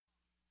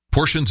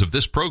Portions of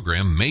this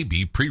program may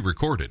be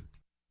pre-recorded.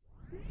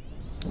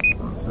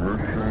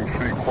 Ignition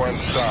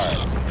sequence start.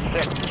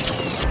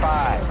 6,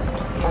 5,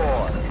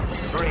 4,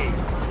 3,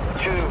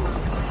 2,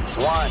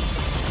 1,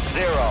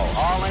 0.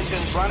 All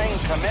engines running.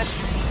 Commit.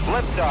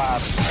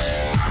 Liftoff.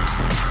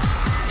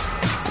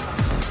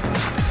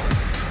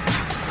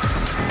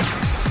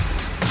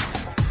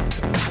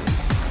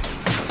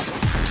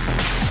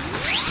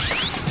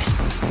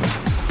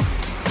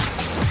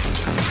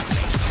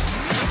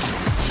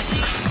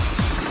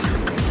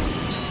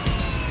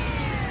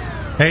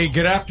 Hey,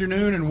 good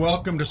afternoon and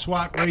welcome to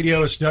SWAT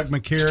Radio. It's Doug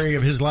McCary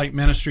of His Light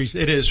Ministries.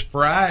 It is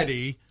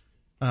Friday.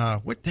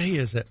 What day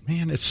is it?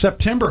 Man, it's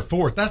September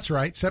 4th. That's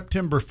right,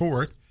 September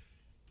 4th.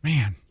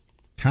 Man,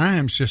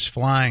 time's just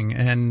flying.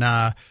 And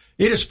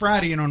it is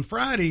Friday, and on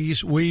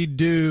Fridays we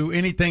do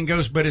Anything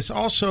Goes, but it's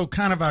also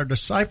kind of our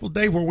Disciple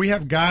Day where we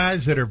have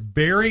guys that are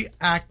very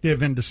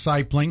active in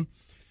discipling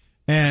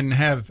and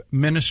have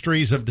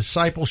ministries of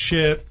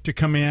discipleship to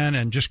come in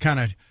and just kind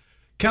of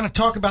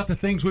talk about the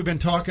things we've been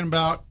talking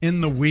about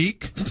in the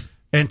week.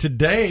 And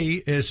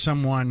today is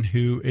someone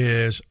who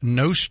is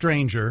no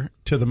stranger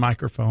to the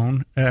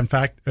microphone. In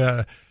fact,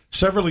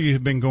 several of you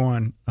have been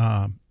going,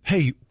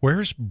 hey,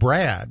 where's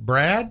Brad?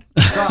 Brad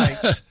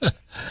Sykes.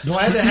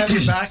 Glad to have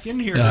you back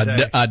in here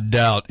today. I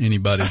doubt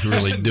anybody's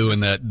really doing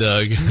that,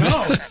 Doug.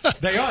 No,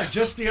 they are.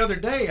 Just the other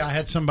day, I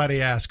had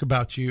somebody ask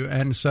about you.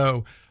 And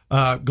so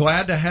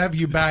glad to have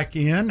you back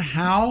in.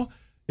 How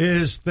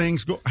are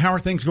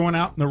things going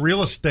out in the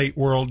real estate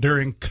world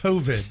during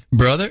COVID,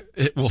 brother?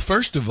 Well,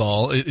 first of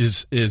all, it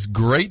is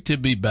great to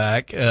be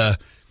back.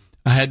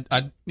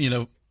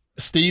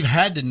 Steve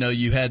had to know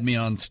you had me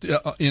on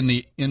in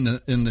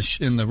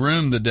the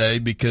room today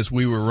because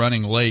we were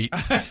running late.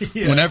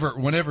 Yeah.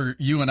 Whenever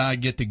you and I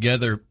get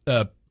together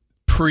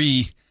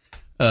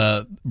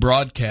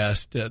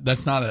broadcast,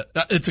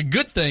 it's a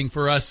good thing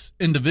for us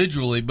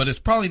individually, but it's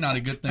probably not a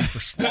good thing for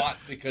SWAT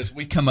because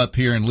we come up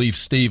here and leave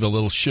Steve a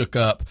little shook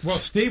up. Well,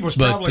 Steve was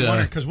probably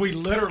wondering because we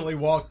literally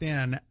walked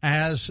in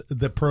as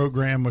the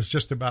program was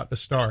just about to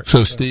start.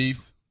 So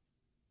Steve,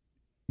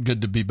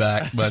 good to be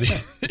back, buddy.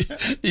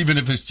 Even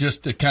if it's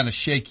just to kind of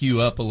shake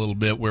you up a little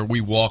bit where we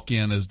walk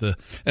in as the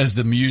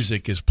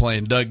music is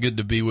playing. Doug, good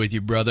to be with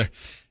you, brother.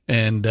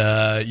 And,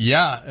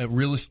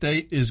 real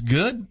estate is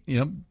good.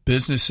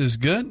 Business is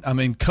good. I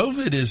mean,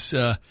 COVID is,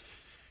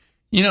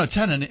 it's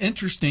had an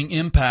interesting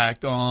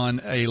impact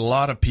on a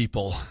lot of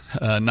people,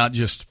 not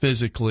just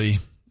physically,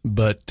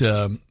 but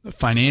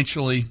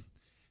financially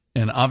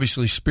and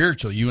obviously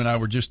spiritually. You and I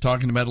were just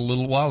talking about a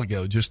little while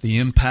ago, just the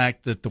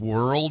impact that the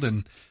world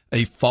and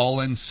a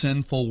fallen,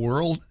 sinful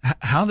world,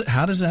 how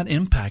does that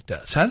impact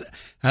us?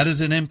 How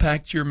does it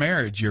impact your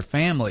marriage, your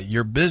family,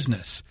 your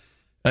business,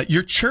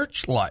 your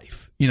church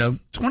life?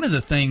 It's one of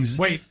the things.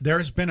 Wait,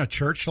 there's been a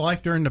church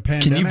life during the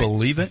pandemic? Can you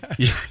believe it?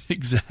 Yeah,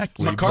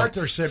 exactly.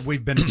 MacArthur said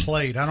we've been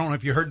played. I don't know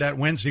if you heard that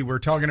Wednesday. We were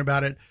talking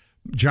about it.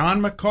 John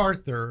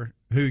MacArthur,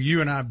 who you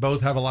and I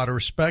both have a lot of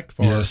respect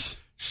for, yes,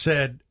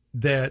 said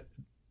that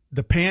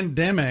the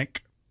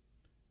pandemic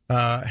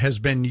has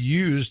been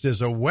used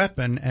as a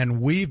weapon and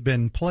we've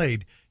been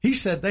played. He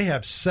said they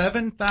have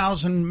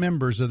 7,000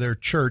 members of their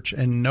church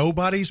and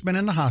nobody's been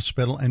in the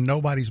hospital and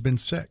nobody's been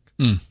sick.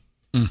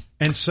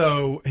 And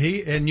so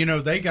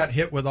they got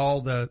hit with all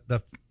the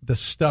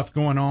stuff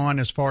going on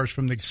as far as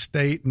from the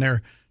state, and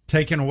they're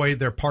taking away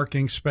their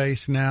parking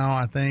space now,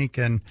 I think.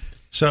 And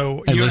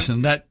so, hey,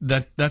 listen,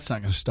 that's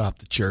not going to stop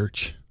the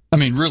church. I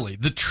mean, really,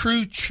 the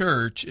true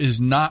church is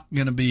not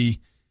going to be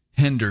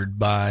hindered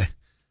by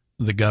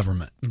the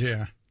government.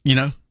 Yeah.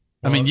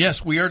 I mean,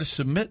 yes, we are to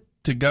submit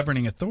to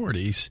governing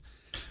authorities,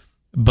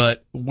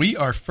 but we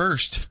are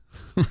first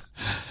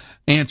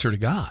answer to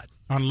God.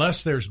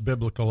 Unless there's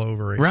biblical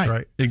overreach,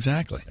 right?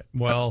 Exactly.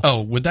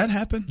 Well, would that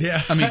happen?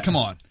 Yeah. I mean, come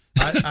on.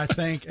 I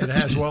think it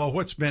has. Well,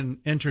 what's been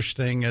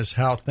interesting is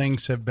how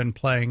things have been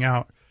playing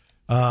out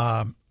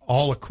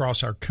all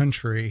across our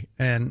country.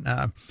 And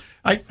I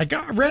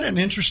read an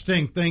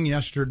interesting thing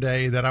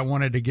yesterday that I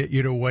wanted to get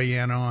you to weigh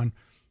in on.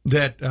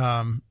 That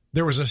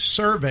there was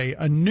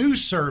a new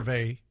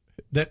survey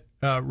that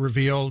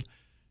revealed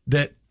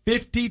that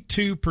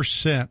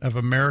 52% of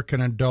American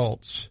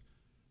adults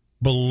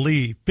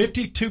believe,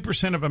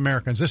 52% of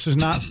Americans, this is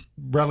not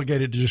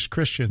relegated to just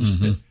Christians,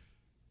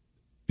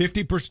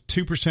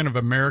 52% of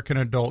American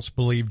adults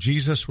believe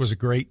Jesus was a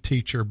great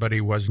teacher, but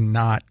he was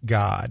not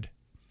God.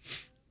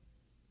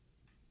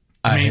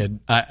 I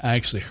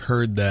actually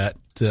heard that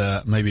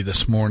maybe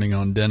this morning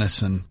on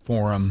Denison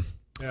Forum.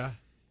 Yeah.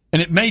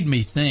 And it made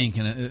me think,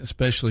 and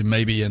especially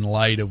maybe in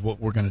light of what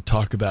we're going to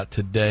talk about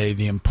today,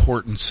 the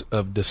importance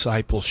of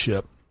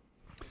discipleship.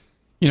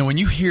 When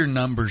you hear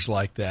numbers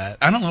like that,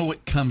 I don't know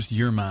what comes to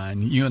your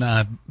mind. You and I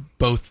have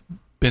both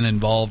been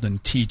involved in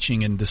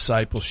teaching and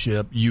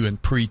discipleship, you in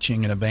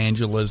preaching and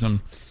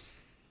evangelism.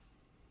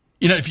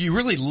 If you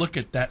really look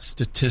at that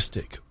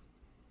statistic,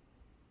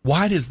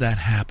 why does that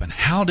happen?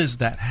 How does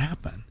that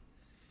happen?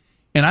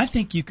 And I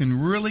think you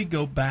can really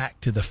go back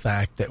to the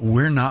fact that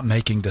we're not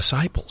making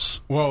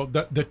disciples. Well,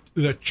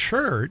 the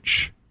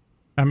church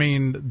I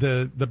mean,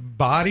 the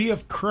body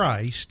of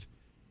Christ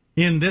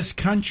in this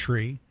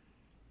country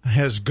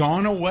has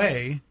gone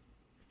away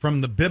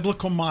from the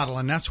biblical model,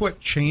 and that's what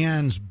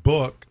Chan's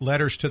book,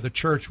 Letters to the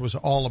Church, was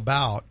all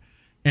about.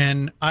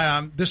 And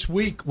this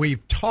week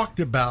we've talked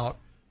about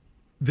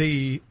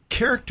the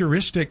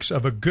characteristics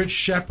of a good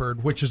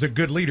shepherd, which is a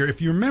good leader.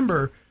 If you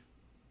remember,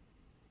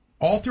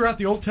 all throughout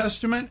the Old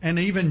Testament and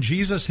even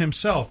Jesus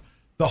himself,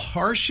 the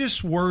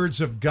harshest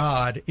words of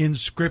God in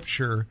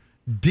Scripture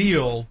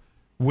deal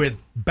with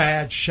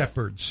bad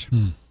shepherds.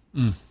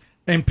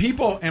 And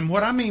people, and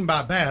what I mean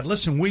by bad,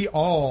 listen, we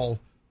all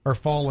are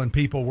fallen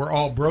people. We're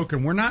all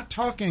broken. We're not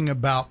talking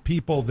about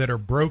people that are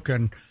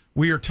broken.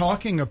 We are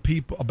talking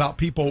about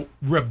people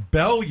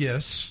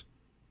rebellious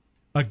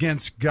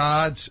against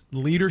God's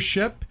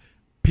leadership,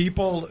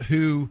 people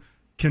who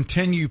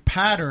continue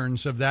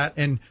patterns of that.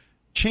 And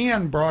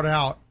Chan brought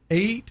out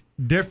 8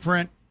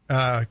 different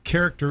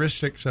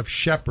characteristics of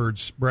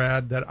shepherds,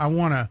 Brad, that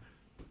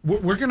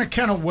we're going to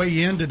kind of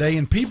weigh in today,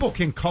 and people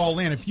can call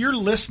in. If you're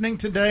listening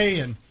today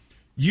and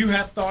you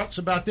have thoughts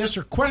about this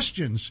or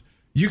questions,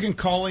 you can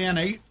call in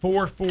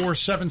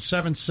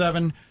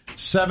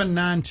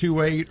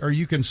 844-777-7928, or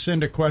you can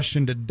send a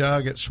question to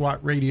Doug at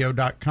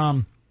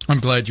SWATradio.com. I'm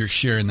glad you're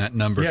sharing that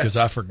number because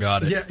I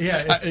forgot it.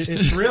 Yeah,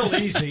 it's real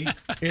easy.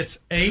 It's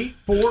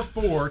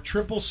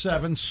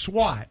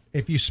 844-777-SWAT.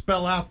 If you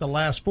spell out the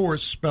last 4,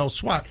 it's spelled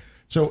SWAT.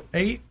 So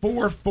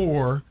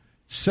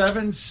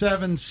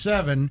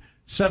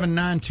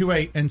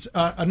 844-777-7928. And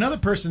another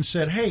person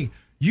said, hey,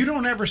 you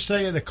don't ever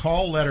say the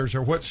call letters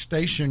or what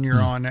station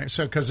you're on.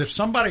 So, because if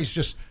somebody's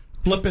just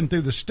flipping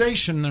through the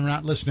station and they're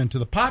not listening to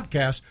the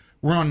podcast,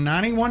 we're on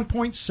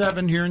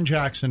 91.7 here in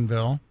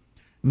Jacksonville,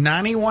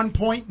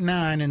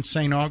 91.9 in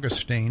St.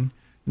 Augustine,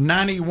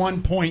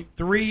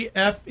 91.3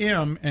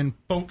 FM in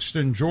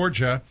Folkestone,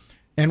 Georgia,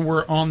 and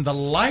we're on the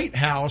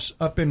Lighthouse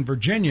up in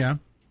Virginia,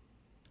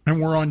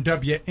 and we're on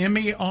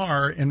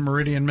WMER in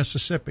Meridian,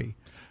 Mississippi.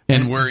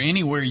 And we're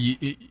anywhere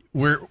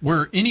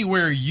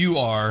you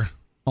are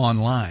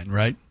online,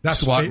 right?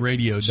 That's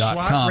SWATradio.com.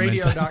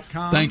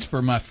 SWATradio.com. Thanks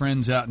for my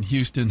friends out in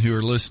Houston who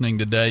are listening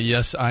today.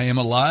 Yes, I am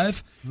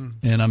alive,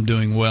 and I'm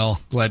doing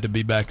well. Glad to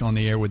be back on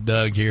the air with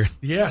Doug here.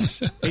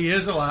 Yes, he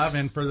is alive.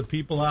 And for the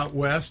people out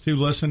west who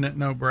listen that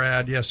know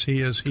Brad, yes, he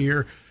is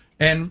here.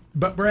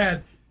 But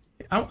Brad,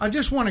 I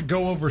just want to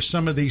go over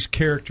some of these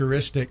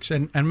characteristics.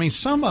 And I mean,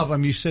 some of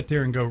them you sit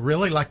there and go,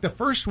 really? Like the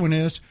first one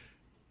is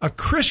a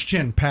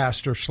Christian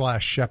pastor /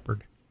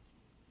 shepherd.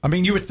 I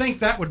mean, you would think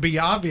that would be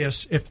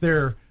obvious. If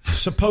they're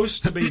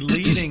supposed to be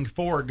leading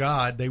for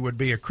God, they would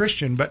be a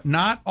Christian, but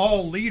not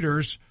all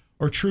leaders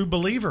are true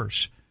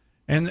believers.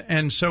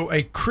 And so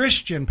a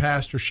Christian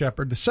pastor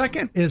shepherd. The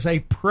second is a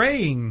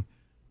praying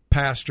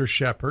pastor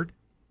shepherd.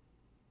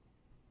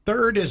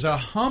 Third is a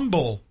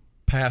humble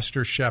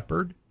pastor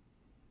shepherd.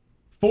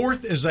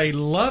 Fourth is a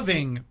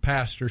loving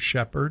pastor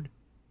shepherd.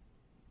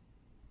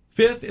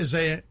 Fifth is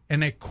an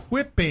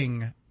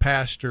equipping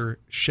pastor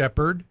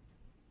shepherd.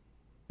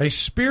 A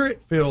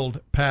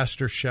spirit-filled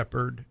pastor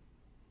shepherd,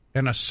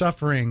 and a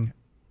suffering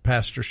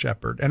pastor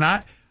shepherd. And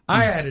I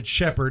added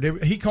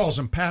shepherd. He calls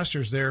them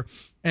pastors there.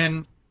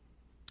 And,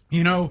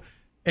 you know,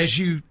 as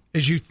you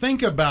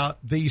think about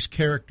these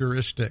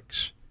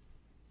characteristics,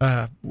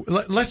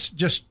 let's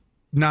just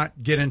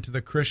not get into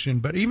the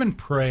Christian, but even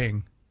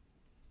praying.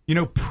 You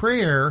know,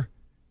 prayer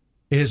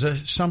is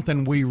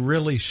something we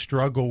really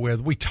struggle with.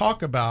 We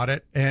talk about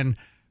it, and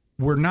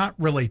we're not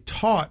really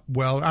taught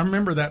well. I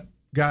remember that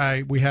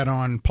guy we had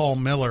on, Paul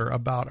Miller,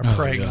 about a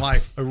praying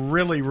life, a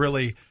really,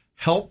 really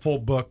helpful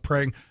book,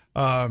 praying.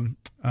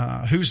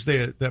 Who's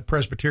the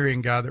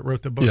Presbyterian guy that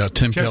wrote the book? Yeah,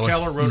 Tim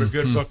Keller wrote a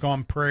good book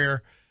on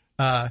prayer.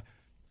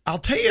 I'll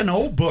tell you an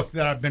old book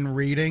that I've been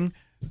reading.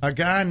 A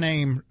guy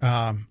named,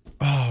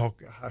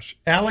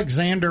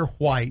 Alexander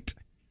White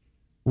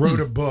wrote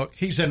a book.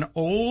 He's an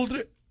old,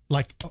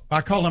 like I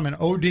call him an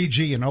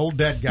ODG, an old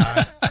dead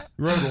guy. He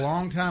wrote a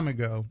long time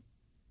ago.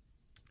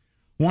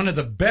 One of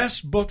the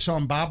best books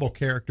on Bible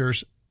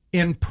characters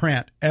in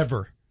print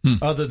ever,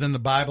 other than the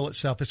Bible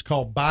itself. It's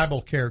called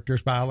Bible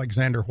Characters by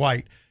Alexander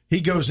White.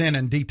 He goes in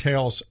and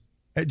details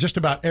just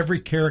about every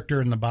character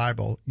in the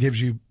Bible,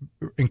 gives you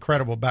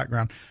incredible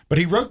background. But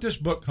he wrote this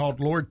book called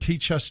Lord,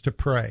 Teach Us to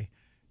Pray.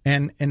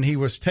 And he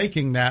was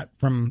taking that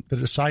from the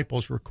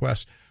disciples'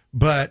 request.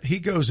 But he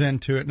goes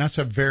into it, and that's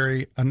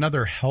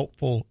another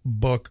helpful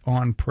book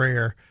on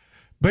prayer.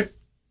 But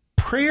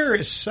prayer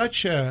is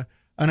such an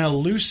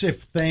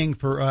elusive thing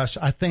for us,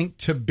 I think,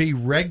 to be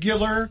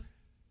regular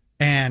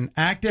and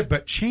active.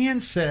 But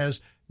Chan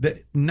says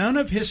that none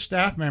of his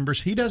staff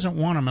members, he doesn't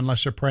want them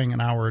unless they're praying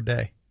an hour a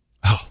day.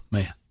 Oh,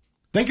 man.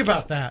 Think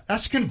about that.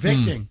 That's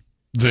convicting.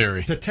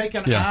 Very. To take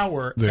an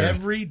hour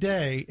every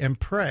day and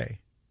pray.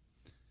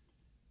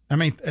 I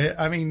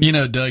mean, you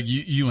know, Doug,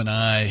 you and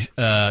I,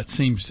 it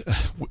seems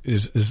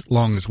as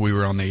long as we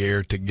were on the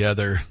air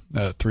together,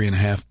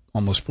 3.5,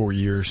 almost 4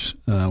 years,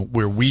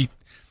 where we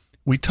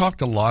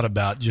talked a lot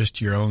about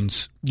just your own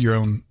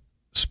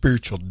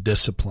spiritual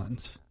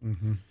disciplines.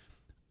 Mm-hmm.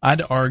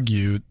 I'd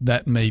argue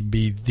that may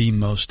be the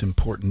most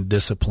important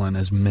discipline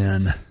as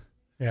men.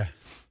 Yeah.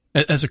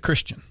 As a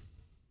Christian.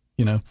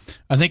 You know,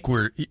 I think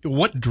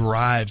what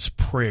drives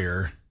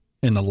prayer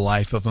in the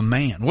life of a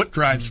man? What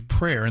drives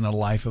prayer in the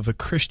life of a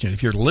Christian?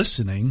 If you're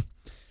listening,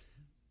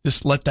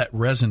 just let that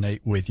resonate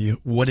with you.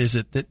 What is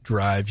it that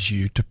drives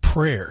you to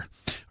prayer?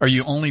 Are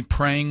you only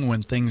praying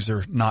when things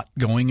are not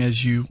going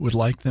as you would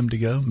like them to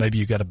go? Maybe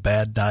you got a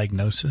bad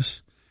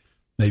diagnosis.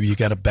 Maybe you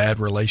got a bad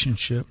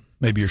relationship.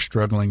 Maybe you're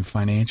struggling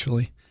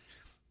financially.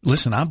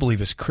 Listen, I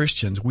believe as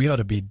Christians, we ought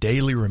to be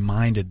daily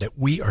reminded that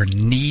we are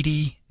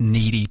needy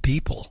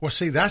people. Well,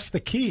 see, that's the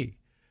key.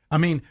 I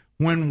mean,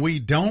 when we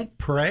don't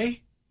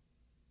pray,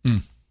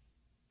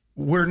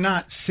 we're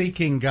not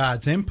seeking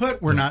God's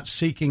input. We're not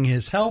seeking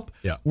his help.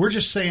 Yeah. We're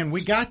just saying,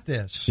 we got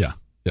this. Yeah,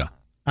 yeah.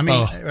 I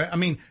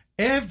mean,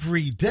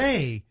 every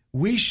day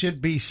we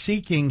should be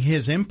seeking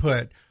his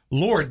input.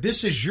 Lord,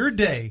 this is your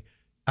day.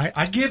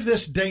 I give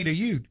this day to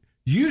you.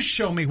 You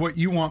show me what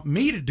you want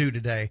me to do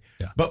today.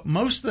 Yeah. But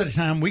most of the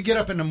time we get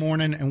up in the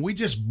morning and we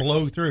just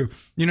blow through.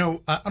 You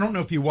know, I don't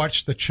know if you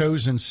watched the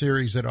Chosen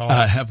series at all.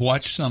 I have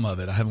watched some of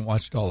it. I haven't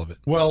watched all of it.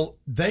 Well,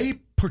 they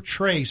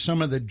portray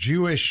some of the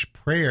Jewish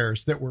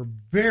prayers that were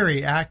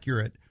very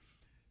accurate.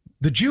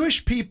 The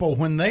Jewish people,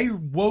 when they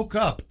woke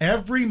up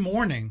every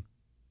morning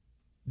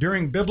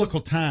during biblical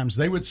times,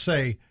 they would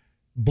say,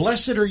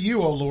 "Blessed are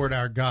you, O Lord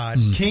our God,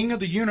 King of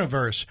the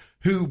universe,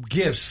 who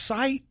gives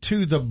sight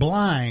to the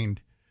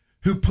blind,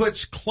 who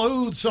puts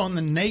clothes on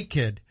the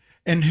naked,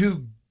 and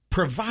who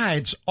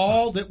provides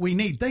all that we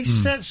need." They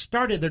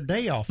started their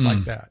day off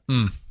like that,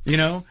 you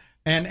know.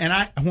 And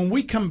when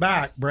we come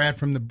back, Brad,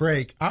 from the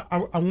break,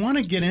 I want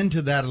to get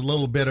into that a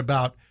little bit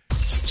about.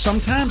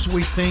 Sometimes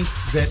we think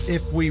that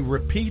if we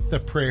repeat the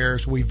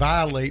prayers, we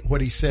violate what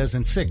he says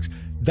in 6.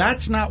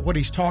 That's not what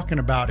he's talking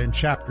about in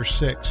chapter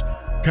 6,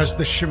 because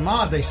the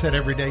Shema they said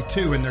every day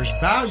too, and there's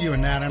value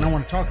in that, and I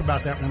want to talk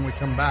about that when we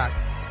come back.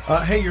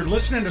 Hey, you're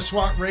listening to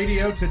SWAT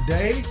Radio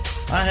today.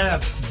 I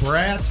have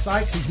Brad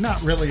Sykes. He's not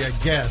really a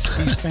guest.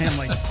 He's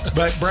family.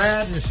 But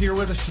Brad is here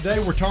with us today.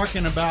 We're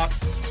talking about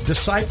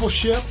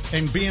discipleship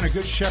and being a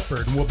good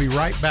shepherd, and we'll be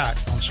right back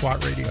on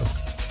SWAT Radio.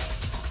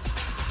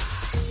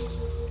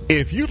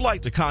 If you'd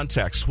like to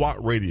contact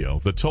SWAT Radio,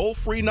 the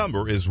toll-free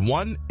number is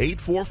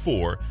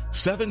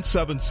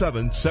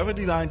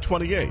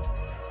 1-844-777-7928.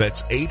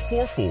 That's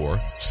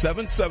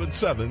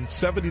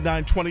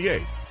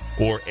 844-777-7928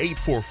 or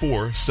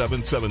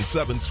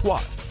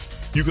 844-777-SWAT.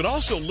 You can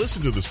also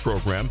listen to this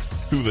program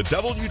through the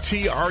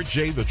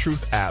WTRJ The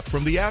Truth app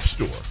from the App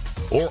Store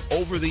or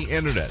over the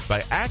internet by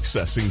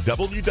accessing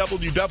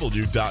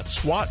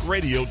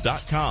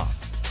www.swatradio.com.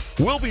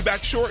 We'll be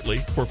back shortly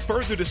for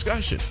further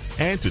discussion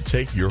and to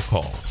take your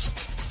calls.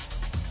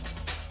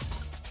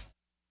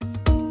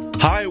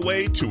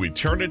 Highway to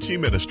Eternity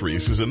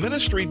Ministries is a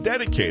ministry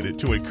dedicated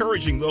to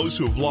encouraging those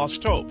who have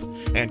lost hope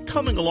and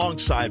coming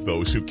alongside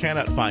those who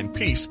cannot find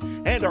peace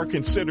and are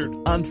considered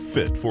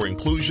unfit for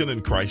inclusion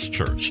in Christ's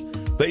church.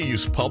 They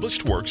use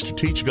published works to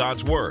teach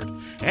God's Word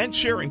and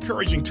share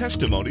encouraging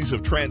testimonies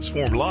of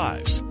transformed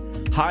lives.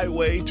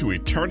 Highway to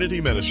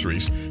Eternity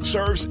Ministries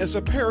serves as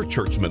a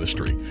parachurch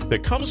ministry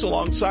that comes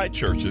alongside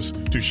churches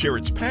to share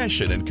its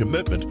passion and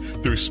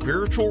commitment through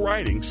spiritual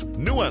writings,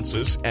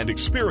 nuances, and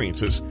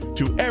experiences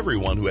to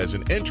everyone who has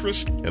an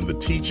interest in the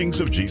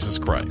teachings of Jesus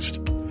Christ.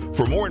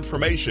 For more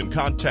information,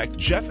 contact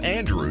Jeff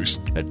Andrews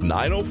at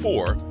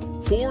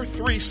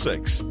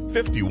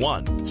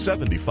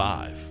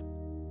 904-436-5175.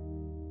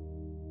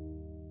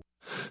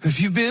 If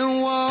you've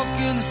been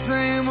walking the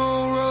same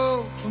old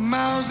road for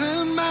miles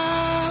and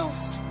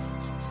miles,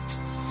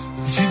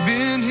 if you've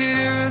been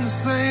hearing the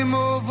same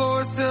old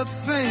voice at the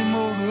same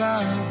old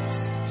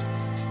lies,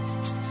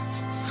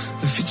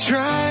 if you're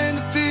trying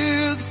to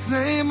fill the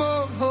same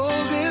old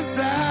holes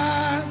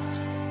inside,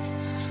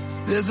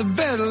 there's a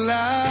better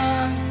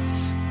life,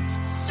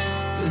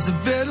 there's a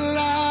better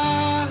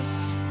life.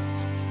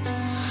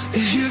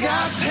 If you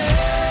got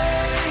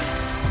pain,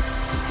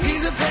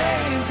 he's a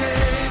pain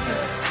taker.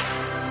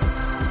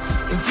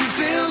 If you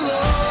feel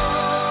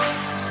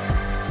lost,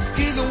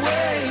 he's a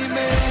way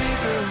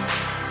maker.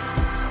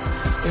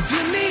 If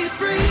you need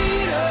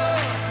freedom,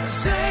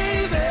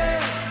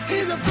 saving,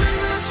 he's a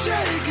prison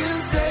shaking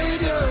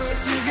savior.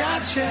 If you got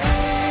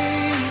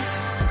chains,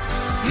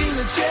 he's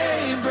a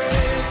chain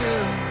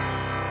breaker.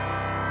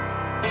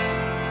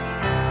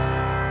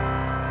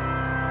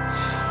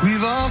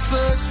 We've all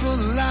searched for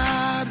the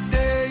light of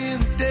day in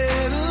the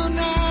dead of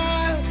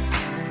night.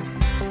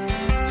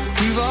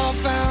 We've all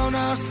found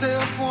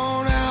ourselves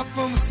worn out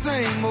from the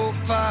same old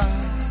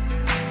fight.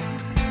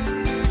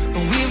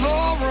 We've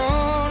all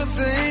run to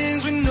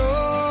things we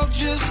know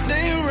just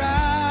ain't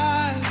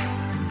right.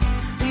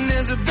 And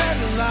there's a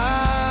better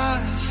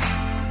life,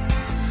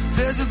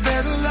 there's a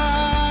better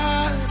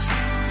life.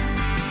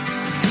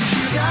 If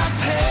you got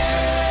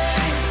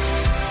pain,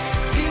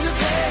 he's a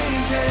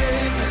pain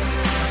taker.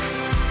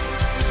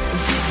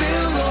 If you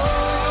feel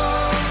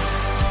lost,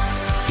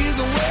 he's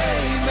a way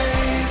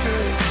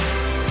maker.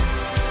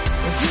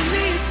 If you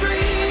need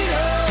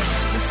freedom,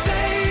 the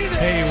same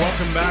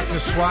to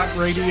SWAT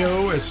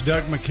Radio. It's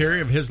Doug McCary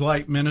of His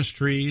Light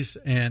Ministries,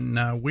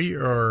 and we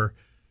are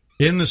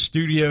in the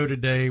studio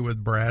today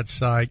with Brad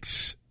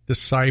Sykes,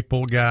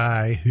 disciple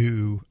guy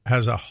who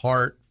has a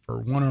heart for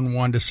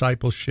one-on-one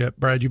discipleship.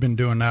 Brad, you've been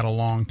doing that a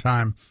long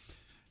time.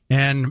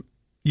 And,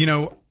 you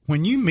know,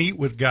 when you meet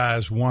with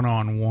guys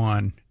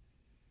one-on-one,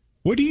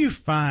 what do you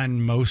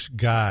find most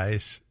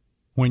guys,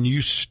 when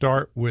you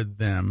start with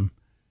them,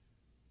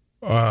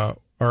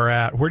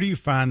 where do you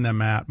find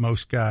them at,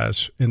 most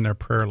guys, in their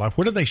prayer life?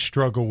 What do they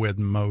struggle with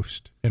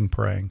most in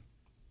praying?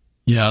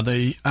 Yeah,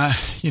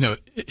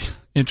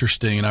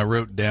 interesting, and I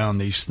wrote down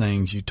these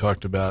things you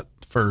talked about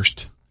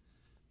first.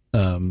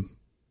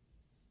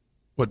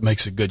 What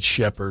makes a good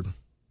shepherd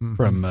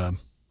from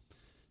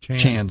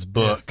Chan's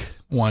book.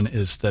 Yeah. One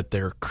is that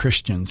they're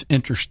Christians.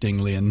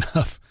 Interestingly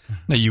enough,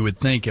 now you would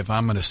think if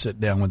I'm going to sit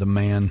down with a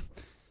man,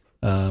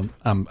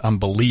 I'm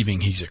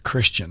believing he's a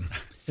Christian.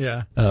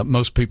 Yeah.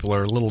 Most people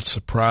are a little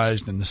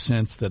surprised in the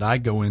sense that I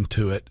go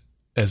into it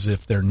as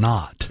if they're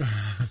not.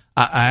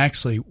 I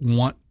actually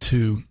want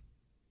to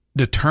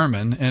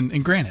determine,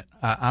 and granted,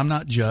 I'm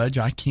not judge.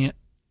 I can't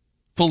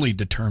fully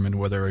determine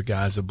whether a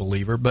guy's a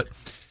believer, but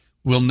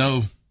they'll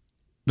know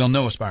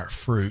us by our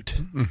fruit.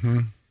 Mm-hmm.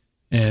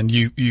 And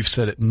you've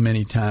said it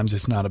many times,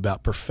 it's not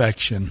about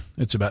perfection,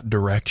 it's about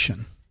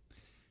direction.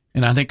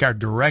 And I think our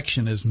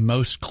direction is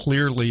most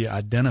clearly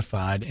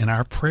identified in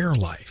our prayer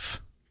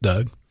life,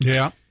 Doug.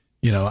 Yeah.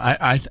 You know,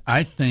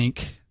 I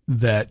think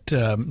that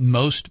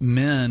most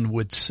men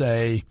would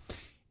say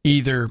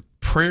either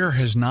prayer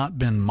has not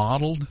been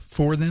modeled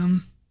for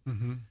them,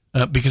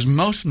 because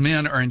most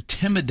men are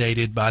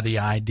intimidated by the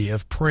idea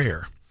of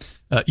prayer.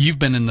 You've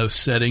been in those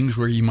settings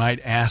where you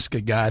might ask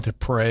a guy to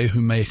pray who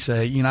may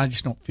say, you know, I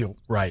just don't feel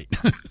right.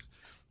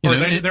 Or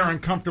they're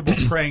uncomfortable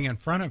praying in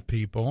front of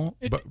people,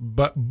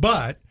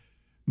 but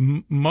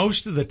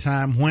most of the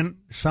time when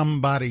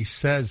somebody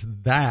says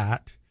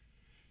that,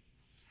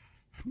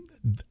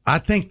 I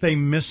think they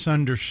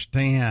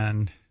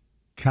misunderstand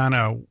kind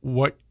of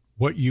what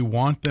you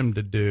want them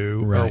to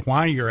do, right, or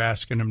why you're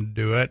asking them to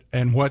do it,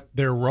 and what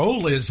their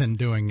role is in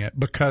doing it,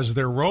 because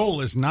their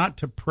role is not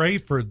to pray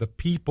for the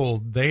people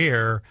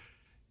there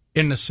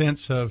in the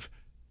sense of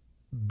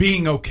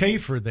being okay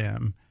for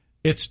them.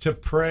 It's to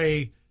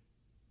pray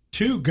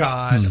to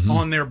God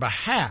on their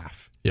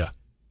behalf. Yeah.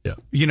 Yeah.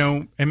 You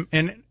know,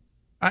 and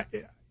I,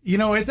 you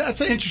know,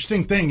 that's an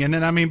interesting thing. And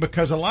then, I mean,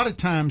 because a lot of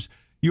times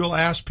you'll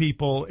ask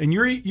people, and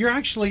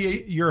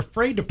you're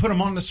afraid to put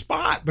them on the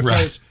spot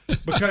because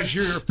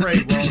you're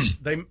afraid. Well,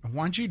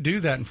 why don't you do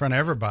that in front of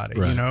everybody?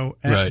 Right. You know,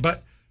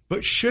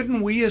 but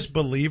shouldn't we as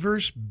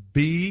believers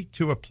be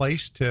to a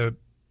place to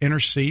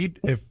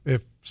intercede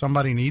if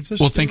somebody needs us?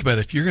 Well, think about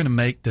it. If you're going to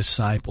make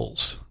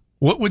disciples,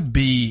 what would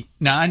be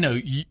now? I know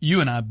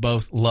you and I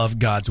both love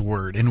God's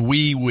word, and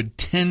we would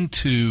tend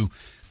to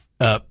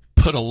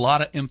put a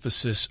lot of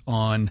emphasis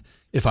on,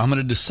 if I'm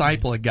going to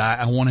disciple a guy,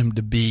 I want him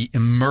to be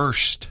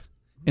immersed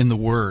in the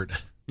Word.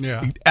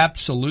 Yeah.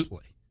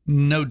 Absolutely.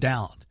 No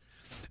doubt.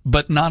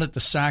 But not at the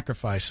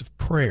sacrifice of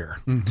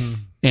prayer. Mm-hmm.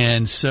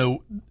 And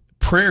so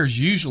prayer is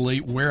usually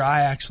where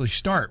I actually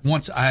start.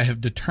 Once I have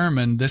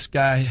determined this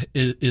guy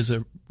is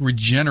a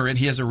regenerate,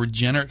 he has a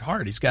regenerate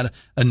heart. He's got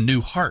a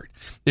new heart.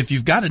 If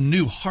you've got a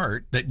new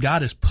heart that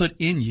God has put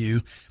in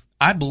you,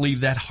 I believe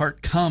that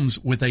heart comes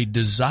with a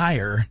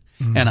desire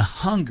and a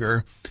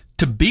hunger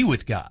to be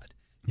with God.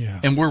 Yeah.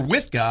 And we're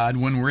with God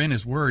when we're in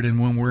His Word and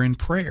when we're in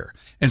prayer.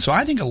 And so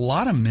I think a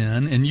lot of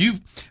men, and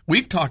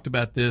we've talked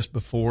about this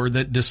before,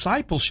 that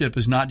discipleship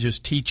is not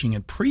just teaching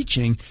and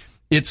preaching.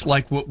 It's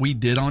like what we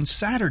did on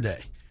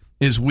Saturday,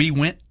 is we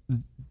went,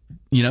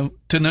 you know,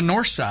 to the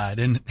north side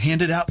and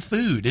handed out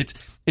food.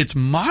 It's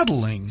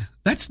modeling.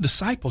 That's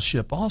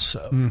discipleship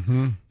also.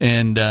 Mm-hmm.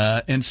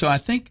 And so I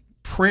think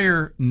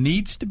prayer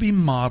needs to be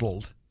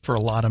modeled for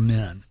a lot of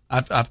men.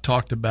 I've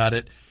talked about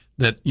it,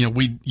 that, you know,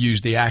 we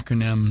use the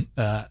acronym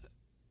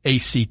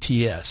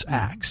ACTS,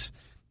 ACTS.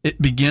 It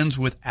begins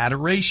with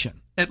adoration.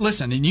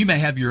 Listen, and you may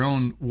have your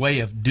own way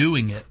of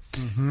doing it,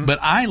 but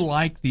I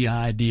like the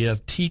idea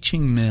of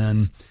teaching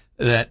men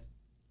that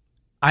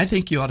I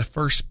think you ought to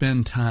first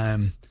spend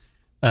time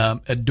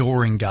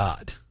adoring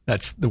God.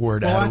 That's the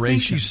word adoration. I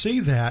think you see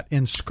that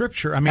in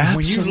Scripture. I mean,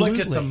 Absolutely. When you look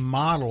at the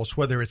models,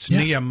 whether it's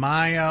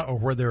Nehemiah or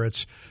whether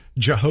it's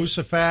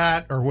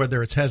Jehoshaphat or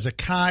whether it's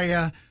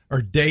Hezekiah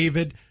or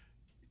David,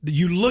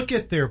 you look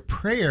at their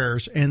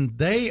prayers and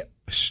they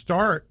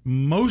start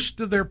most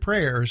of their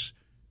prayers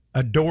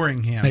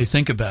adoring Him. Hey,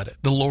 think about it.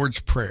 The Lord's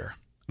Prayer.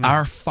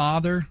 Our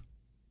Father,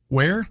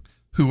 where?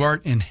 Who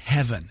art in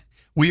heaven.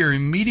 We are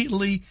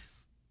immediately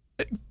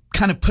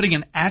kind of putting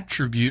an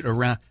attribute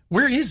around,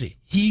 where is He?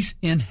 He's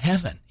in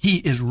heaven. He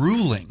is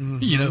ruling,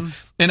 you know.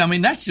 And I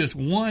mean, that's just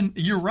one.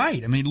 You're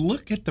right. I mean,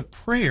 look at the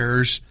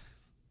prayers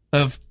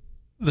of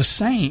the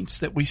saints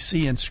that we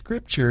see in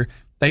Scripture.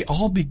 They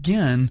all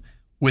begin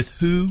with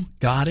who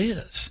God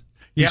is.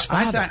 Yeah,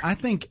 I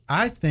think.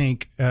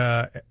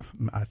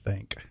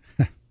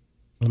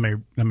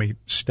 Let me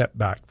step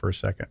back for a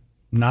second.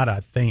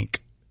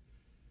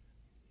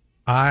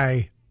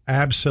 I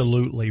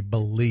absolutely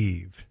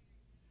believe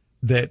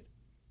that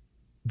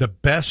the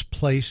best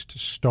place to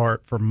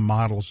start for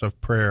models of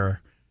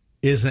prayer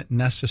isn't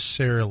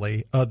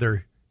necessarily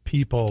other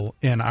people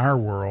in our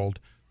world,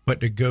 but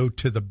to go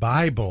to the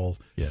Bible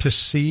to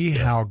see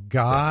how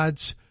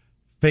God's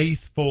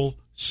faithful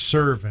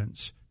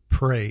servants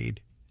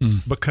prayed.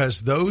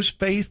 Because those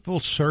faithful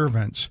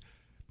servants,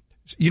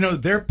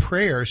 their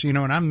prayers, and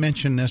I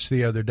mentioned this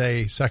the other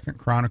day, 2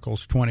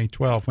 Chronicles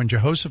 20:12, when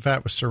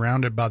Jehoshaphat was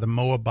surrounded by the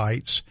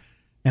Moabites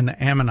and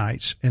the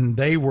Ammonites, and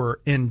they were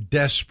in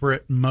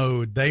desperate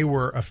mode. They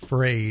were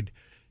afraid.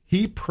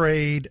 He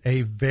prayed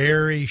a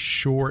very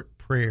short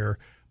prayer,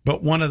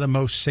 but one of the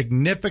most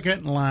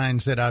significant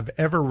lines that I've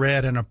ever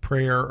read in a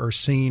prayer or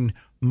seen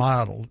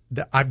modeled.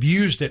 I've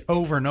used it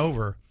over and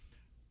over.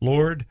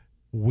 Lord,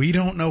 we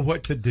don't know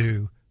what to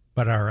do,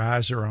 but our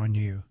eyes are on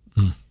you.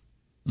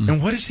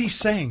 And what is he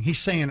saying? He's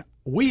saying,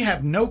 we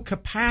have no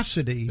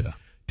capacity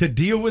to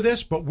deal with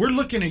this, but we're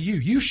looking at you.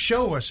 You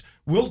show us.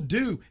 We'll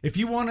do. If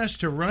you want us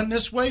to run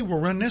this way, we'll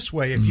run this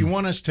way. If you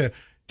want us to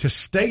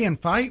stay and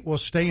fight, we'll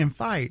stay and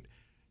fight.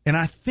 And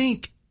I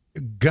think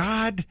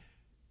God,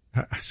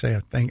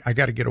 I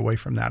got to get away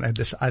from that.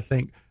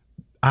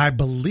 I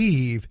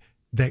believe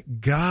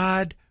that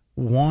God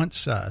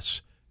wants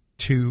us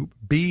to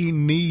be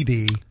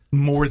needy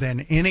more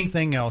than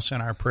anything else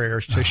in our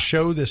prayers, to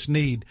show this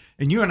need.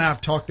 And you and I have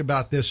talked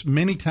about this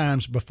many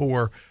times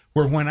before,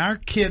 where when our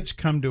kids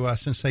come to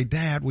us and say,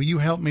 Dad, will you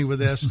help me with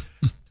this?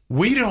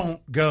 We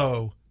don't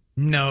go,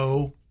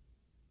 no,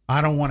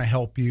 I don't want to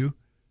help you.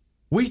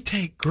 We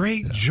take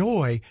great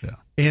joy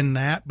in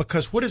that,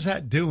 because what is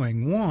that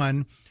doing?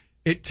 One,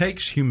 it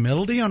takes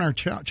humility on our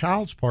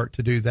child's part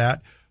to do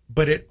that,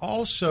 but it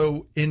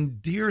also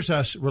endears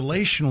us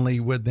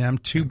relationally with them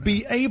to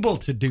be able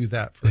to do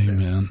that for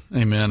them.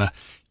 Amen.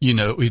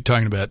 We're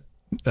talking about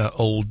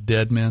old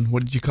dead men.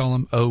 What did you call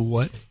them?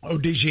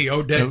 ODG,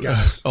 old dead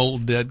guys.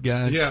 Old dead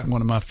guys. Yeah.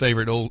 One of my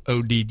favorite old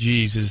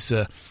ODGs is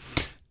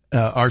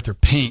Arthur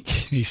Pink.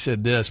 He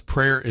said this: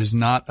 prayer is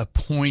not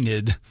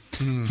appointed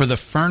for the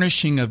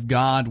furnishing of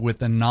God with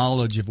the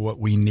knowledge of what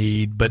we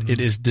need, but it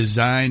is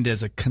designed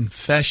as a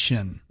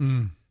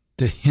confession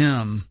to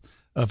Him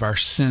of our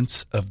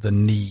sense of the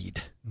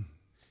need.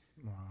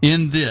 Wow.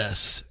 In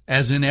this,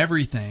 as in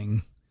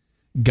everything,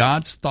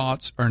 God's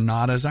thoughts are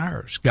not as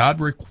ours. God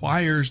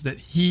requires that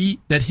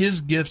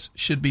His gifts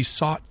should be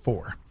sought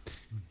for,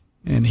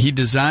 and He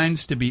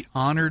designs to be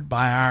honored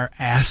by our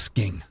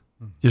asking,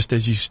 just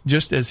as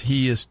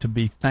He is to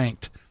be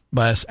thanked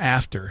by us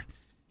after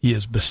He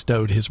has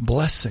bestowed His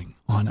blessing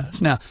on us.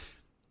 Now,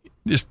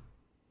 just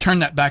turn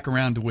that back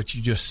around to what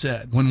you just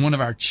said. When one of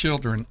our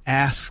children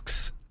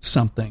asks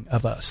something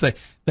of us,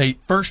 they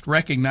first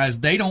recognize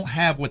they don't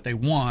have what they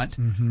want.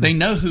 They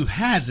know who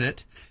has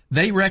it.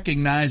 They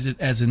recognize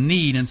it as a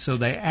need, and so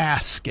they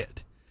ask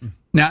it.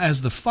 Now,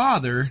 as the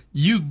father,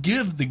 you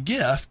give the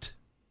gift.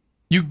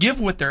 You give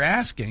what they're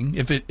asking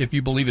if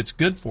you believe it's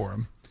good for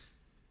them.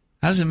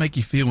 How does it make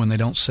you feel when they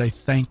don't say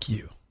thank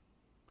you?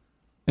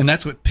 And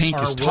that's what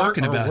Pink is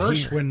talking about here. Or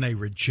worse, when they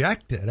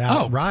reject it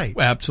outright.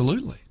 Oh,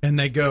 absolutely. And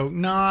they go,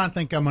 no, I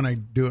think I'm going to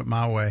do it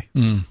my way.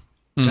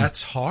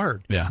 That's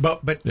hard. Yeah.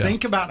 But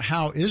think about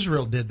how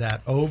Israel did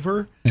that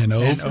over and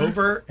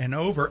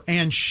over.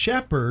 And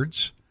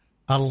shepherds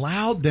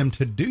allowed them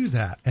to do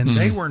that. And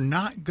they were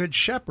not good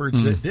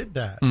shepherds that did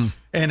that.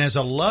 And as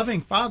a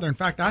loving father, in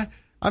fact,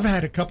 I've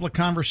had a couple of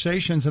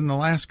conversations in the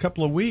last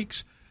couple of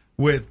weeks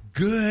with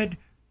good,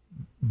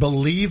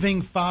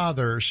 believing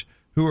fathers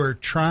who are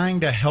trying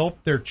to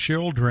help their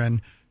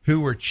children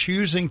who are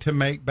choosing to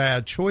make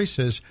bad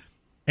choices.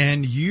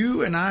 And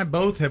you and I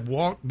both have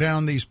walked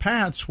down these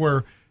paths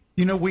where,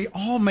 we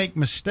all make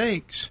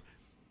mistakes.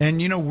 And,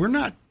 we're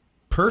not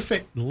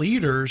perfect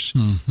leaders,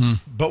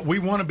 but we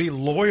want to be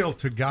loyal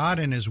to God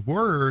and His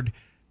Word.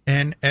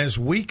 And as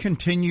we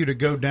continue to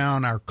go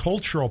down our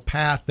cultural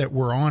path that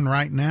we're on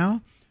right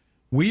now,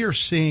 we are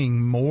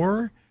seeing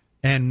more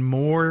and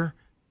more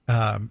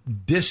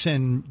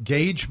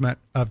disengagement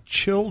of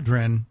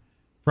children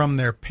from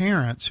their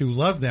parents who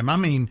love them. I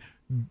mean,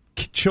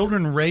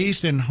 children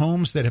raised in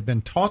homes that have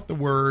been taught the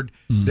Word,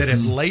 that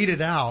have laid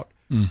it out.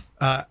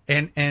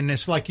 And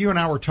it's like you and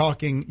I were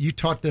talking, you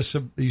taught this,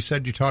 you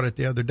said you taught it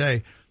the other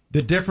day,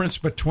 the difference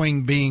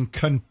between being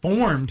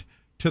conformed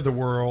to the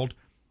world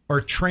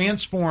or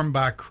transformed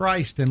by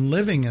Christ and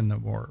living in the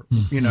world,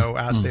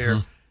 out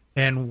there.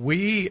 And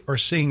we are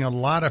seeing a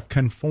lot of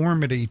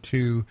conformity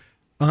to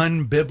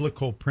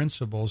unbiblical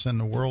principles in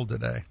the world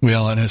today.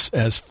 Well, and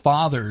as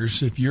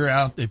fathers, if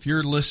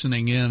you're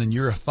listening in and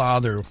you're a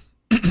father,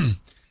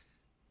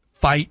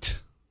 fight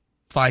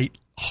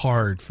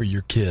hard for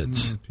your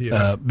kids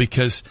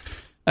because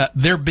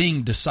they're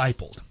being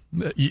discipled.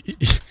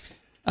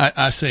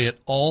 I say it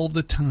all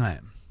the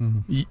time.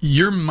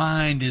 Your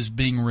mind is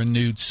being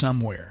renewed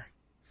somewhere.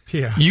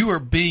 Yeah. You are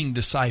being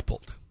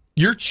discipled.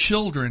 Your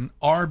children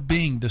are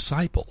being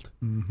discipled.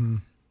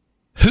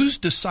 Who's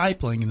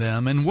discipling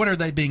them, and what are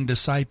they being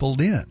discipled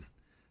in?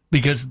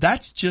 Because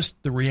that's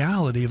just the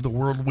reality of the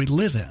world we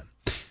live in.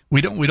 We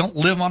don't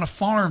live on a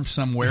farm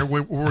somewhere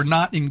where we're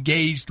not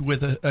engaged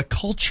with a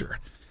culture.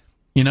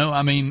 You know,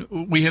 I mean,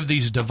 we have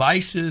these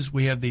devices,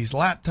 we have these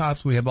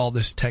laptops, we have all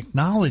this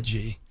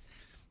technology,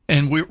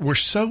 and we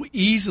so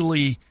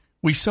easily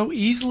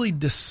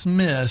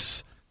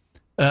dismiss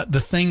the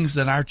things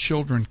that our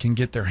children can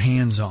get their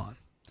hands on,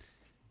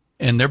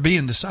 and they're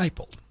being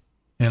discipled.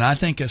 And I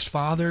think as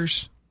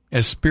fathers,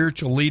 as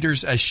spiritual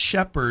leaders, as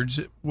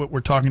shepherds, what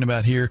we're talking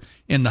about here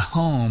in the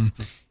home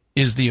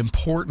is the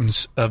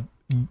importance of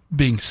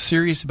being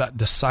serious about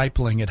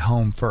discipling at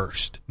home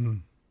first.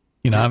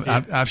 You know,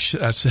 I've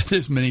said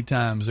this many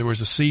times. There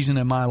was a season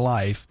in my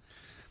life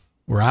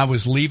where I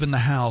was leaving the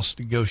house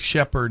to go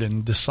shepherd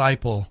and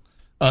disciple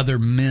other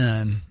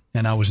men,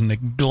 and I was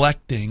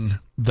neglecting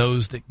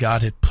those that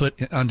God had put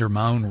under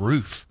my own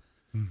roof,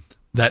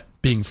 that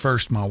being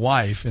first my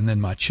wife and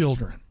then my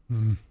children.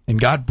 And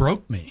God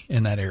broke me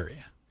in that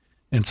area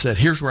and said,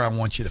 here's where I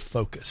want you to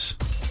focus.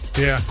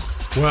 Yeah.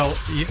 Well,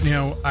 you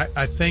know,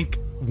 I think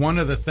one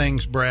of the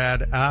things,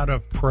 Brad, out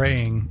of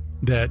praying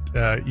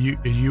that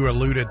you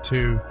alluded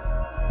to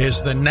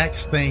is the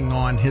next thing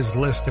on his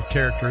list of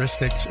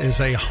characteristics is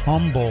a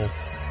humble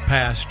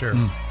pastor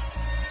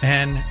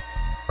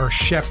or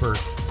shepherd.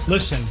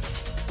 Listen,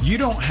 you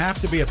don't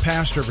have to be a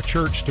pastor of a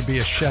church to be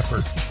a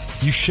shepherd.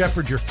 You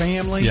shepherd your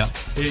family. Yeah.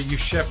 You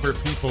shepherd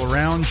people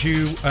around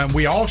you.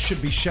 We all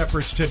should be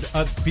shepherds to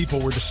other people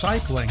we're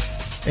discipling.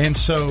 And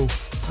so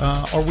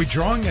are we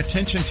drawing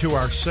attention to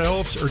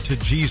ourselves or to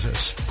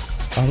Jesus?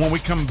 When we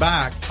come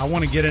back, I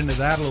want to get into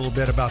that a little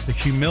bit about the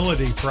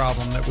humility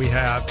problem that we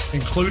have,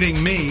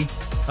 including me,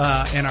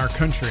 in our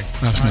country.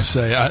 I was going to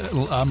say,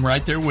 I'm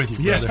right there with you,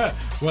 brother. Yeah,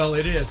 well,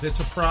 it is. It's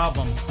a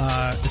problem,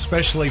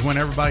 especially when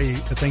everybody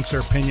thinks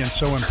their opinion's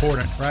so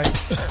important, right?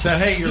 So,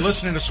 hey, you're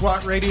listening to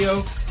SWAT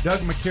Radio,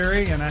 Doug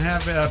McCary, and I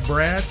have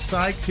Brad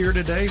Sykes here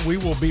today. We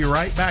will be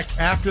right back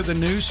after the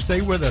news. Stay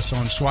with us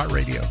on SWAT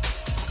Radio.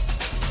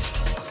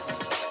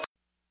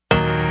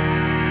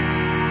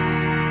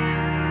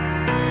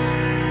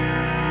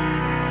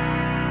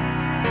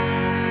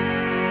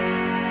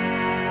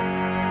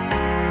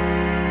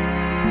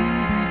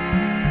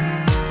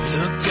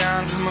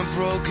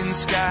 Broken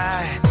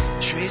sky,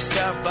 traced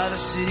out by the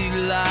city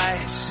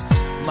lights.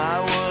 My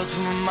world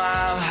from a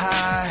mile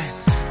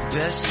high.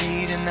 Best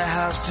seat in the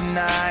house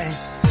tonight.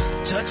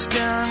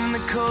 Touchdown in the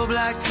cold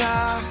black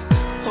top.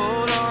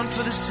 Hold on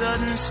for the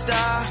sudden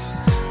stop.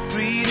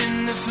 Breathe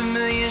in the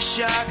familiar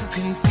shock of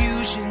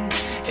confusion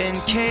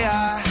and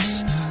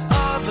chaos.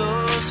 All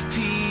those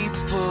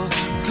people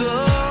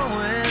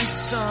going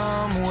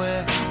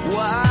somewhere.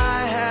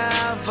 Why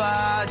have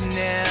I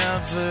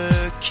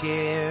never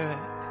cared?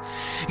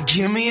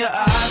 Give me your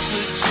eyes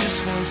for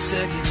just 1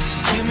 second.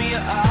 Give me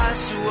your eyes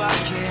so I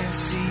can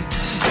see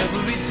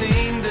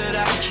everything that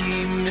I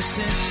keep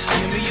missing.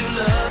 Give me your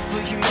love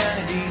for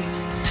humanity.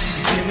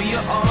 Give me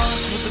your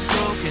arms for the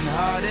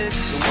broken-hearted,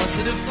 the ones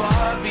that are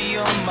far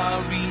beyond my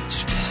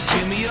reach.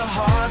 Give me your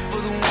heart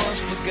for the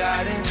ones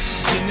forgotten.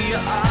 Give me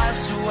your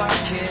eyes so I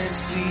can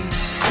see.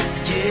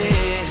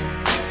 Yeah,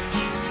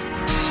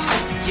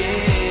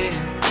 yeah,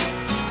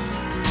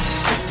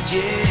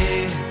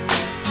 yeah.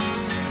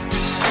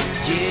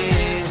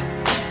 Yeah.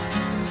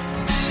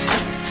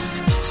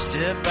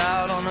 Step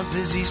out on a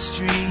busy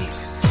street,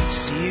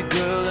 see a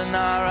girl and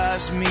our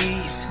eyes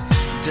meet.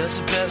 Does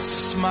her best to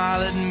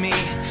smile at me,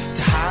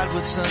 to hide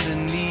what's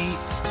underneath.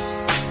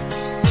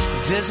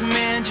 There's a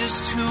man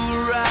just to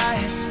her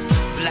right,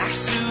 black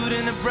suit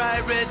and a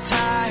bright red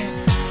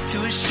tie.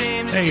 Too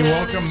ashamed to Hey,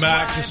 welcome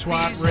back to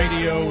SWAT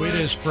Radio. It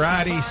is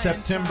Friday,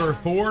 September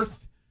 4th.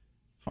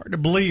 Hard to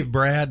believe,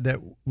 Brad, that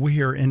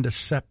we are into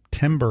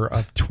September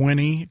of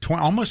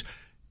 2020. Almost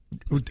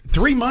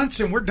 3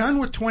 months and we're done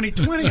with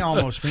 2020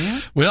 almost,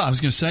 man. Well, I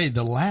was going to say,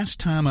 the last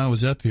time I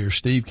was up here,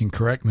 Steve can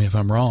correct me if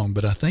I'm wrong,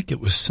 but I think it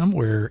was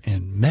somewhere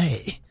in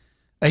May,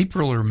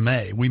 April or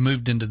May. We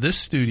moved into this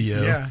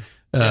studio.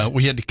 Yeah.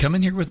 We had to come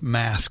in here with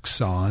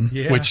masks on,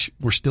 which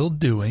we're still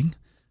doing.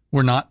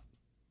 We're not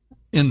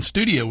in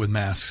studio with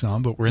masks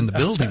on, but we're in the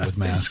building with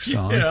masks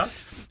on.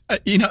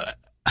 You know,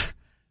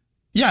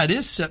 yeah, it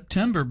is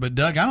September, but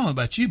Doug, I don't know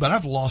about you, but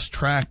I've lost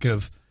track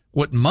of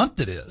what month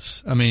it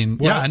is. I mean,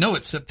 well, I know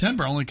it's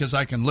September only because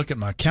I can look at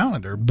my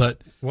calendar,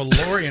 but... Well,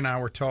 Lori and I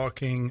were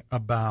talking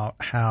about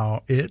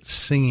how it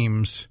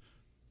seems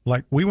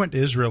like we went to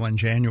Israel in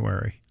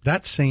January.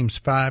 That seems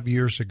 5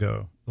 years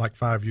ago, like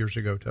 5 years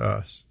ago to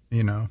us,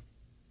 you know?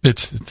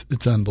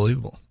 It's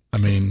unbelievable. I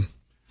mean...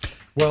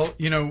 Well,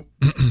 you know,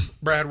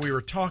 Brad, we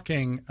were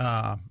talking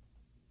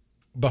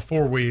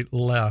before we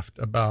left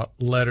about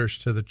letters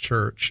to the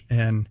church,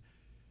 and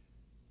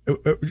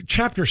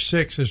chapter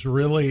 6 is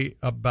really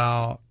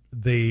about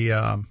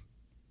the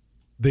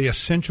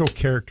essential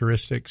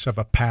characteristics of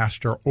a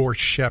pastor or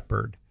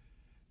shepherd,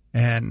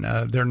 and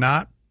they're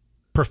not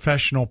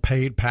professional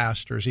paid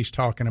pastors he's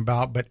talking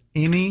about, but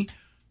any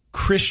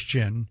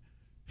Christian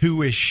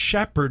who is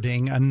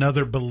shepherding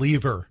another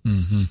believer,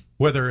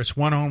 whether it's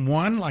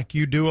one-on-one like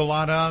you do a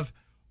lot of,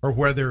 or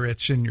whether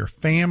it's in your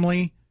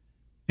family.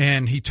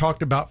 And he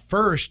talked about,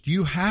 first,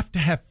 you have to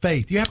have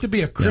faith. You have to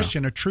be a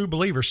Christian, a true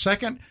believer.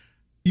 Second,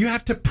 you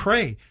have to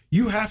pray.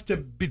 You have to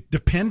be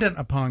dependent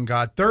upon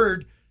God.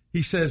 Third,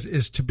 he says,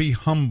 is to be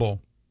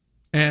humble.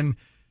 And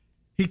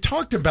he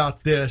talked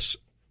about this,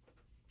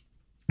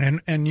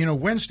 and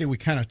Wednesday we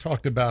kind of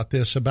talked about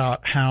this,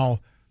 about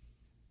how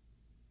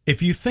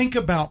if you think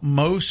about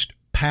most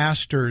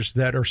pastors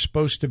that are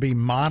supposed to be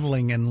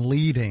modeling and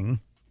leading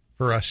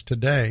for us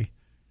today,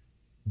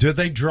 do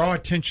they draw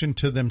attention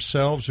to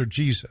themselves or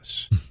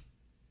Jesus?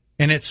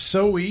 And it's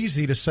so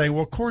easy to say,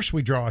 well, of course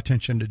we draw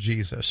attention to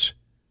Jesus.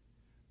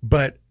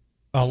 But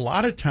a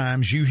lot of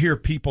times you hear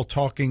people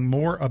talking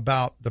more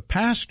about the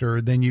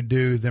pastor than you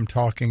do them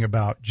talking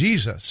about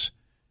Jesus.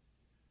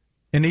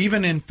 And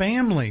even in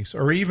families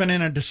or even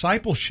in a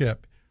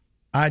discipleship,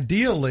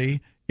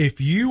 ideally, if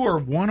you are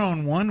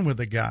one-on-one with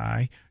a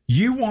guy,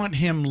 you want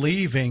him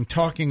leaving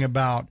talking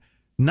about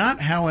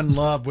not how in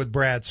love with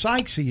Brad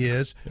Sykes he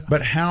is,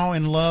 but how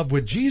in love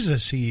with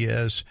Jesus he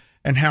is,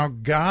 and how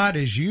God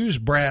has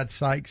used Brad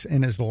Sykes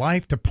in his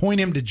life to point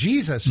him to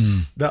Jesus.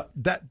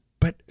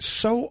 But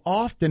so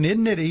often,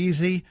 isn't it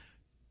easy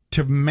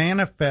to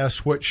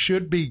manifest what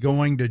should be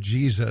going to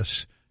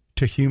Jesus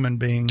to human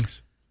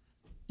beings?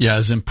 Yeah,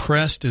 as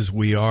impressed as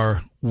we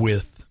are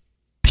with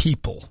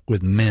people,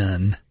 with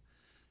men,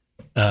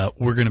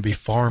 we're going to be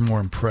far more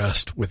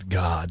impressed with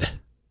God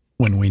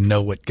when we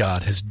know what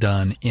God has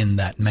done in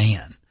that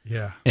man.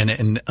 Yeah.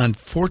 And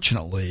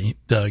unfortunately,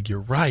 Doug,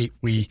 you're right.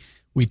 We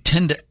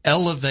tend to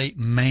elevate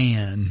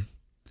man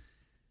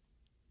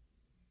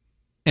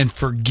and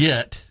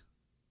forget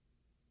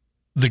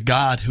the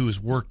God who is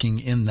working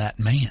in that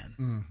man.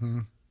 Mm-hmm.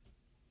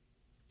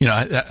 You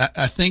know,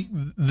 I think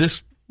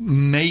this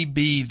may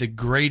be the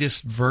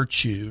greatest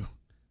virtue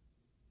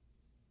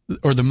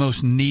or the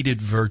most needed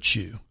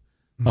virtue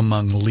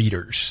among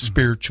leaders,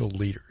 spiritual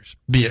leaders,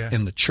 be it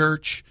in the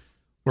church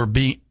or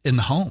be in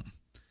the home.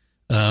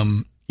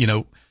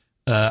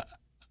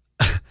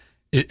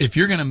 If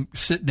you're going to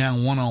sit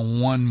down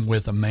one-on-one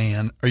with a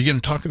man, are you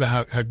going to talk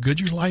about how good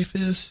your life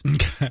is?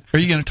 Are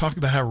you going to talk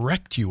about how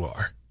wrecked you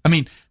are? I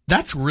mean,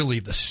 that's really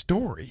the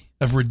story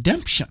of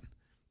redemption.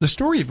 The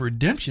story of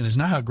redemption is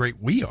not how great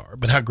we are,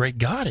 but how great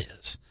God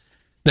is,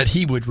 that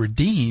he would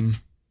redeem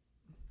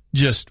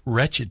just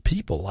wretched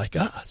people like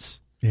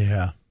us.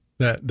 Yeah.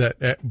 But,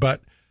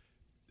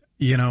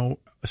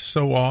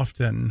 so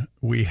often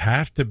we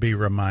have to be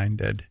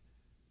reminded,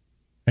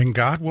 and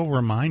God will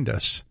remind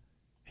us.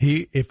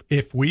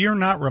 If we are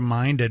not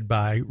reminded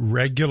by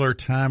regular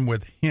time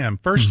with him,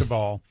 first of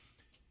all,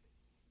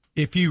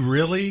 if you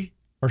really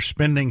are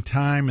spending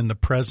time in the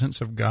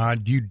presence of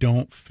God, you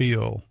don't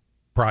feel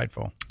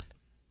prideful.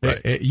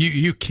 Right.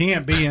 You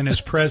can't be in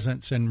his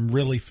presence and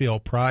really feel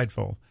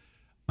prideful.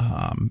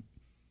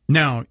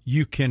 Now,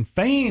 you can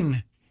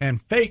feign and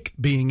fake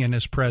being in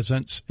his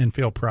presence and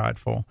feel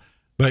prideful,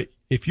 but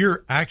if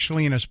you're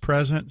actually in his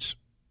presence,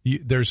 you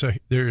don't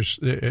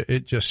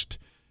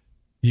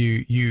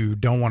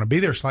want to be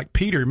there. It's like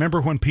Peter.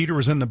 Remember when Peter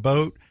was in the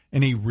boat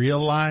and he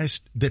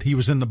realized that he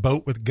was in the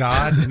boat with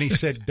God and he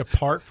said,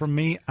 "Depart from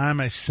me, I'm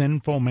a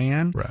sinful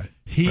man." Right.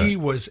 He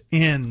was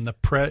in the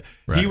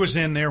He was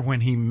in there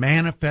when he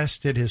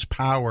manifested his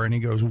power, and he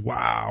goes,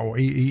 "Wow!"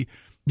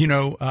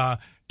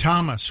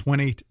 Thomas,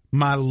 when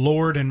my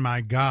Lord and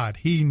my God,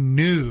 he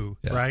knew,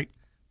 right?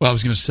 Well, I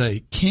was going to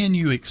say, can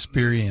you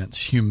experience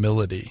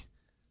humility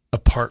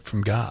apart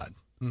from God?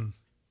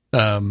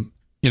 I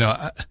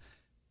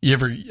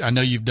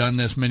know you've done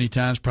this many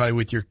times, probably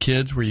with your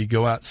kids, where you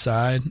go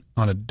outside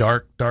on a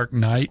dark, dark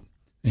night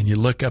and you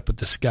look up at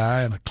the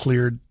sky on a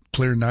clear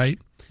night,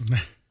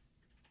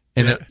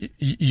 and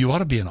you ought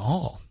to be in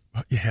awe.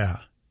 Yeah.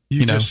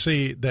 You just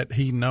see that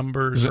he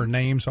numbers or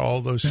names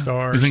all those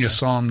stars. You think of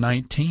Psalm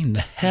 19, the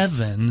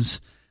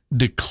heavens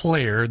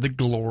declare the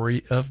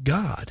glory of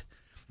God.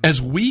 As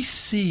we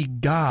see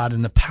God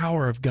and the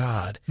power of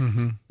God,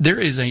 there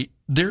is a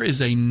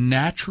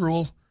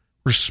natural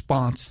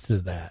response to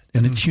that,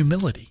 and it's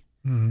humility.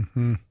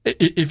 Mm-hmm.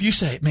 If you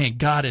say, "Man,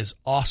 God is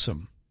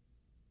awesome,"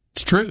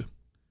 it's true.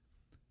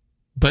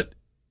 But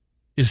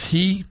is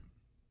he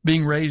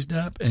being raised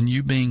up, and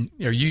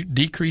are you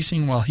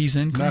decreasing while he's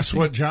increasing?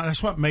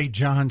 That's what made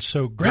John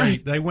so great.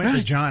 Right. They went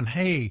to John,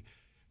 "Hey,"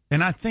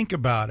 and I think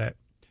about it.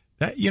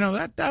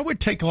 That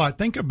would take a lot.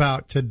 Think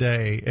about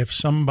today if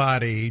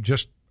somebody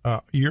just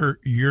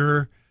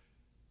your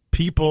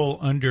people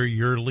under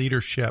your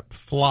leadership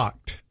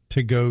flocked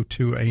to go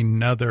to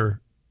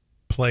another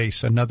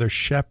place, another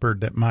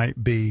shepherd that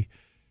might be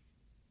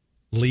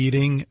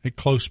leading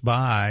close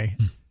by,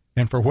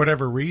 and for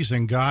whatever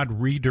reason,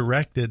 God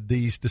redirected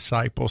these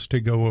disciples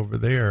to go over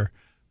there.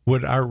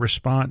 Would our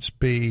response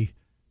be,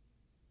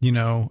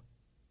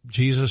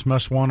 Jesus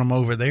must want them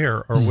over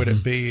there, or would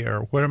it be,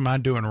 or what am I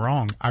doing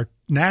wrong? Our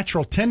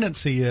natural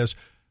tendency is,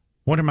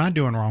 what am I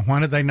doing wrong? Why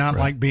do they not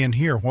like being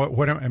here?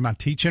 What am I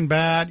teaching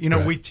bad?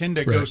 We tend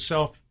to go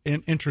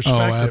introspective.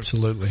 Oh,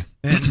 absolutely.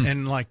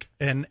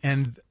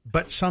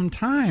 But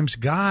sometimes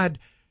God,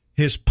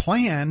 his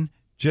plan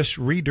just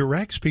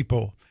redirects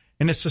people.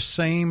 And it's the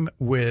same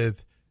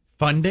with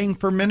funding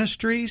for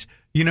ministries.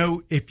 You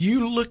know, if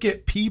you look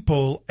at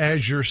people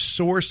as your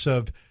source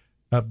of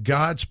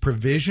God's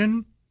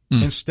provision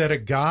instead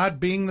of God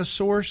being the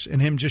source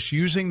and him just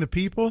using the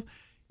people,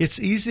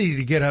 it's easy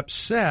to get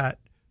upset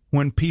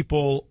when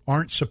people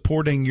aren't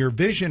supporting your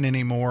vision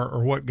anymore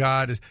or what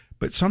God is.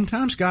 But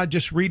sometimes God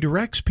just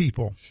redirects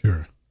people.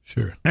 Sure.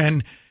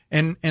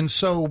 And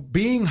so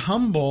being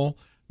humble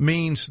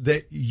means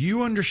that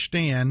you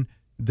understand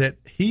that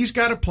he's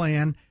got a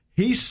plan,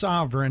 he's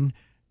sovereign,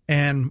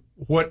 and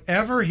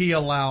whatever he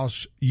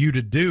allows you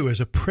to do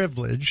is a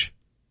privilege.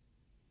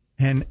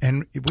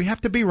 And we have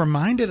to be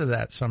reminded of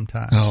that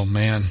sometimes. Oh,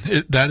 man,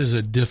 that is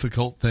a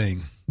difficult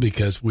thing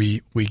because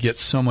we get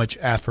so much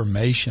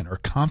affirmation or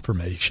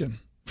confirmation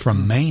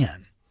from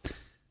man.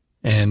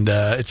 And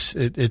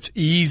it's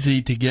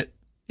easy to get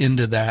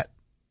into that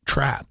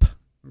trap.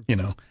 You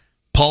know,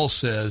 Paul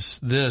says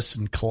this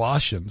in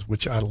Colossians,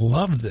 which I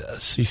love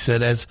this. He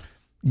said, as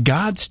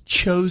God's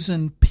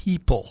chosen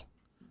people,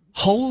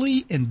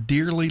 holy and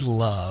dearly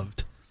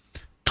loved,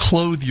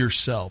 clothe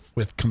yourself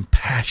with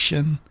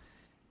compassion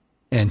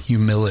and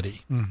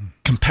humility. Mm-hmm.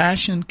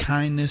 Compassion,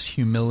 kindness,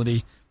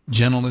 humility,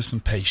 gentleness,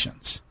 and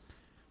patience.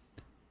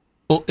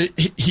 Well,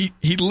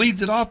 he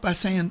leads it off by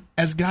saying,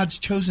 as God's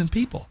chosen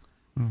people.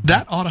 Mm-hmm.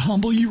 That ought to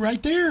humble you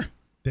right there.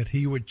 That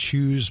he would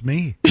choose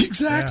me.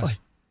 Exactly.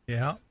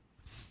 Yeah.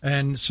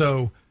 And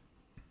so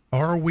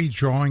are we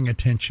drawing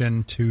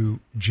attention to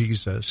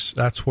Jesus?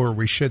 That's where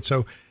we should.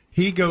 So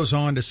he goes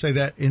on to say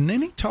that, and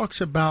then he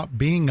talks about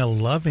being a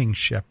loving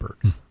shepherd.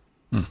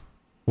 Mm-hmm.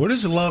 What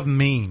does love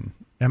mean?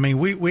 I mean,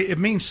 it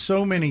means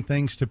so many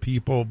things to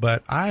people,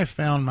 but I have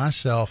found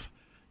myself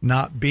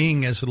not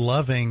being as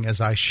loving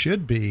as I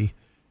should be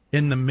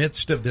in the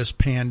midst of this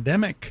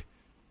pandemic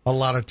a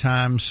lot of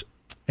times.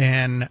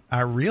 And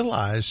I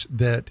realize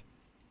that,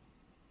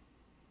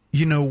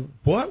 you know,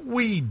 what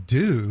we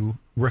do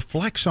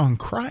reflects on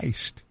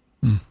Christ.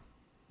 Yeah.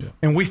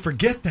 And we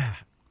forget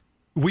that.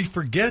 We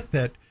forget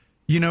that,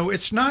 you know,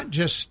 it's not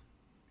just,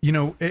 you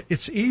know,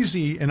 it's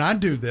easy, and I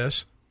do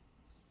this,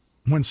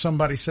 when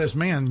somebody says,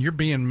 man, you're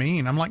being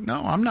mean. I'm like,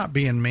 no, I'm not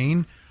being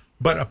mean.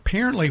 But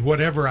apparently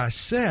whatever I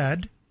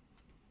said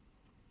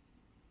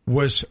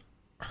was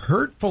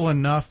hurtful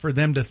enough for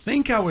them to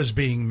think I was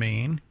being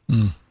mean.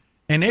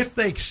 And if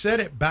they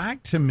said it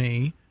back to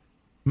me,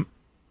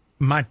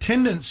 my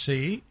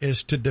tendency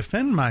is to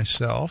defend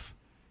myself.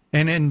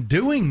 And in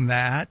doing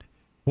that,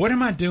 what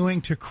am I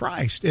doing to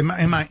Christ? Am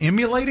I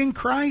emulating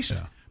Christ?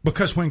 Yeah.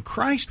 Because when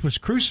Christ was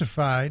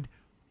crucified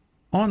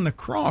on the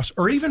cross,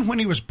 or even when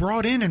he was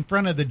brought in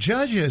front of the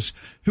judges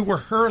who were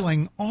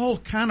hurling all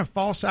kind of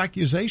false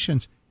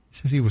accusations, it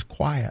says he was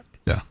quiet.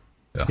 Yeah.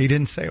 He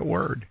didn't say a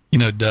word. You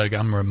know, Doug,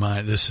 I'm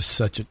reminded this is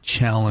such a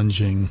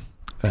challenging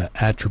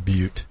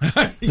attribute,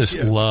 this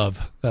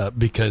love,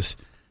 because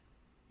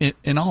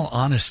in all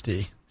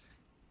honesty,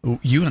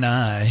 you and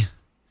I,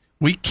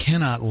 we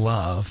cannot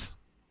love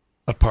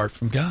apart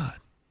from God.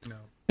 No.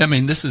 I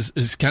mean,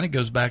 this kind of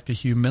goes back to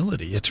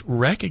humility. It's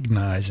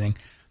recognizing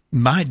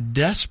my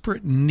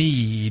desperate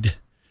need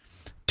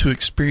to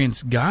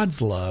experience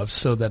God's love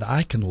so that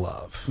I can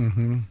love.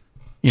 Mm-hmm.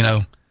 You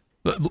know,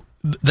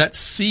 that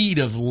seed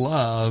of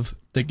love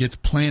that gets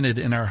planted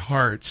in our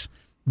hearts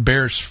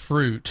bears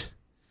fruit.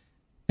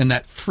 And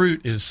that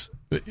fruit is,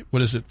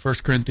 what is it, 1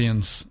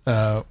 Corinthians,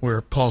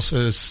 where Paul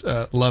says,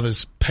 love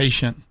is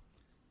patient,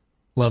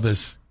 love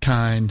is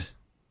kind,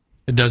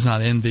 it does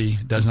not envy,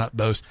 it does not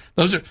boast.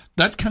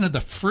 That's kind of the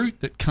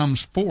fruit that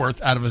comes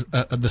forth out of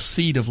the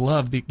seed of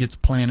love that gets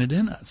planted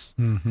in us.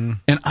 Mm-hmm.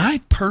 And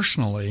I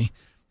personally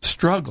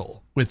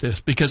struggle with this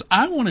because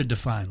I want to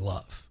define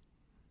love.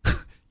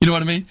 You know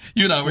what I mean?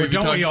 You and I were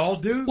don't we all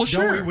do? Well,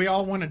 sure. Don't we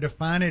all want to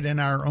define it in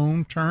our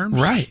own terms?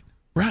 Right.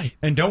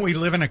 And don't we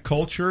live in a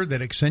culture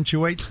that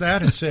accentuates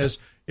that and says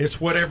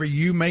it's whatever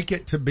you make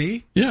it to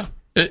be? Yeah.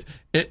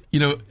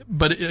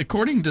 But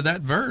according to that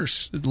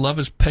verse, love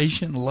is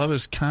patient, love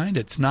is kind.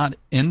 It's not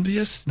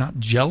envious, it's not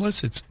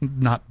jealous, it's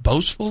not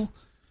boastful.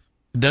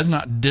 It does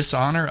not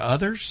dishonor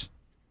others.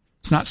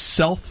 It's not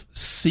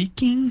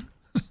self-seeking.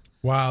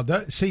 Wow.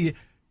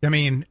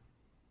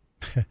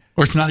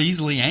 Or it's not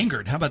easily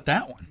angered. How about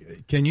that one?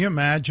 Can you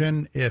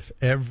imagine if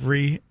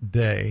every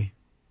day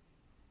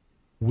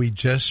we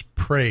just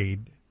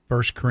prayed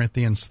 1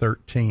 Corinthians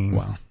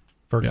 13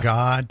 for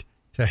God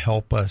to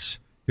help us?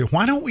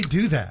 Why don't we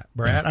do that,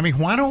 Brad? I mean,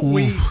 why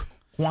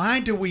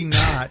do we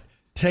not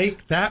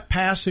take that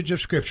passage of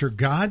Scripture,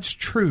 God's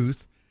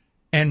truth,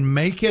 and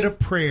make it a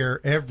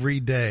prayer every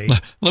day?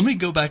 Let me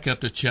go back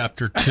up to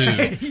chapter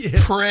 2.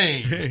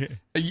 Pray.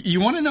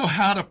 You want to know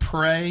how to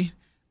pray?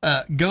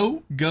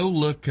 Go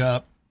look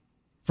up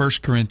 1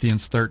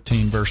 Corinthians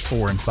 13, verse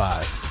 4 and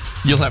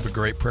 5. You'll have a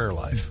great prayer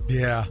life.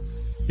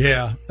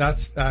 Yeah,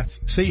 that's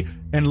see,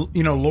 and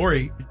you know,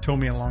 Lori told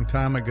me a long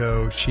time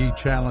ago, she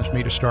challenged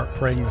me to start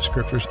praying the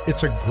Scriptures.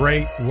 It's a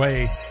great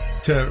way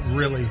to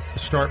really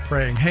start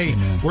praying. Hey,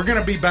 We're going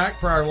to be back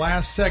for our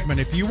last segment.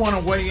 If you want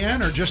to weigh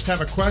in or just have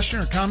a question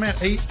or comment,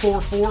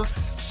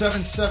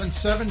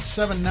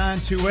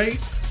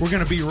 844-777-7928. We're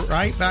going to be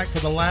right back for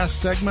the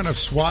last segment of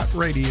SWAT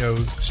Radio.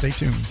 Stay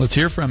tuned. Let's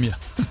hear from you.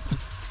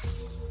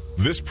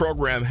 This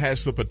program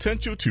has the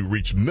potential to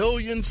reach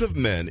millions of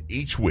men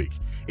each week.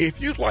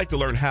 If you'd like to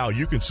learn how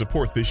you can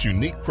support this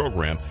unique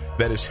program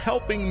that is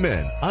helping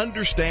men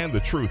understand the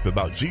truth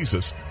about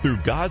Jesus through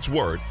God's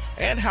Word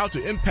and how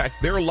to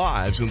impact their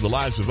lives and the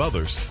lives of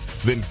others,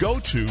 then go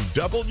to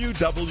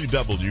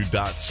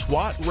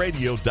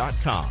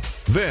www.swatradio.com.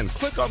 Then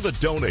click on the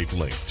donate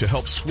link to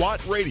help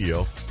SWAT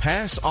Radio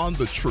pass on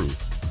the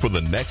truth for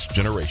the next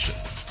generation.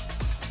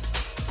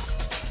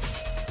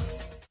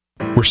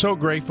 We're so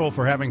grateful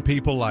for having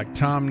people like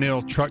Tom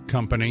Neal Truck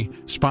Company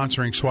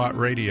sponsoring SWAT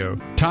Radio.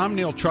 Tom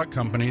Neal Truck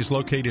Company is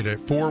located at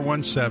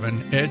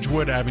 417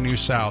 Edgewood Avenue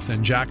South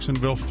in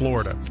Jacksonville,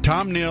 Florida.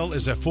 Tom Neal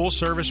is a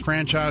full-service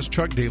franchise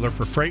truck dealer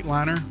for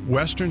Freightliner,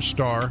 Western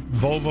Star,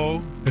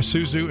 Volvo,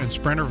 Isuzu, and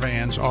Sprinter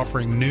vans,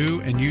 offering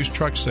new and used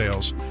truck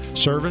sales,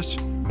 service,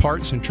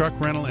 parts and truck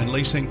rental and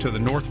leasing to the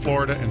North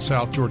Florida and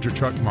South Georgia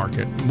truck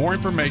market. More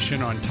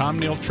information on Tom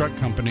Neal Truck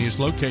Company is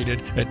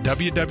located at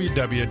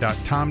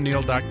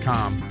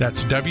www.tomneal.com.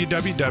 That's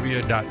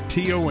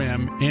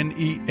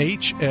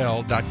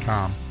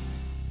www.tomnehl.com.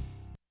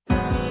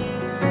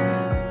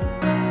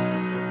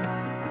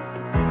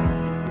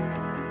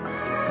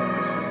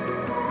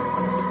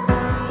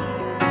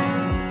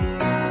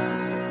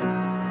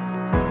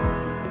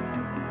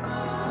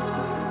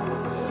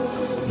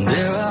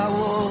 There I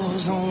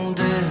was on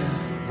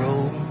death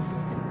row,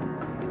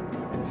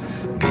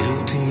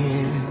 guilty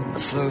in the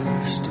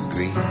first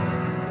degree.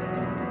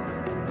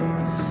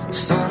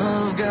 Son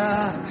of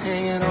God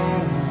hanging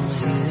on a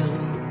hill,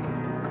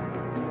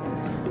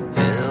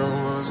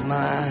 hell was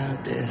my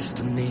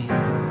destiny.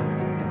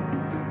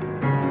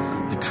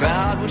 The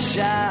crowd was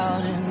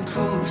shouting,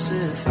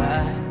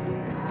 crucify.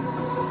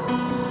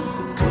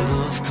 Could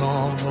have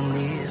come from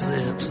these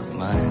lips of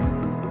mine.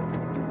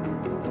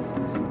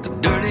 The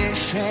dirty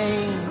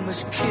shame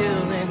was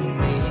killing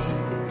me.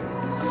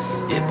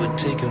 It would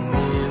take a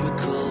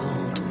miracle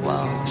to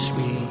wash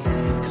me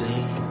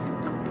clean.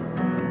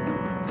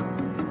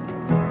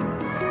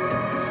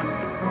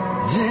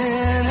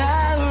 Then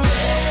I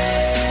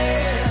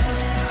read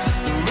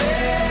the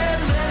red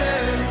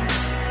letters,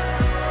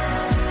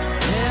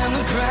 and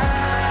the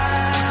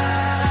ground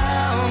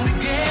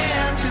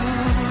began to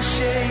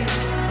shake.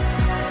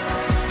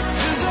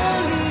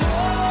 Prison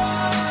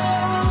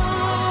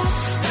walls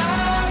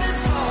started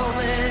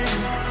falling,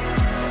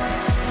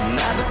 and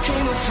I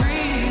became a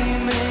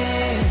free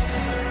man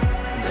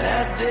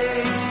that day.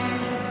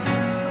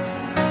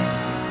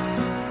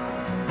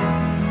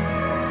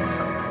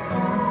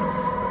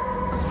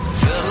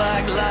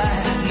 Like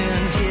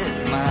lightning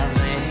hit my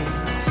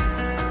veins,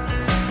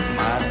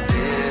 my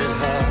dead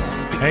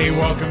heart. Hey,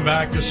 welcome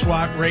back to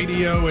SWAT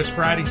Radio. It's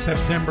Friday,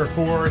 September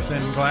 4th,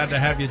 and glad to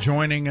have you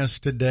joining us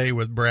today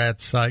with Brad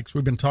Sykes.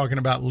 We've been talking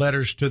about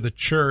letters to the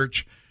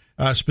church,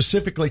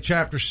 specifically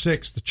chapter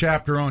 6, the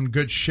chapter on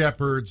Good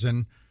Shepherds,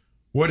 and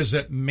what does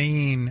it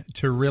mean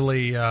to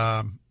really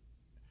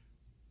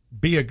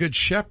be a good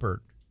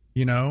shepherd,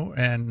 you know?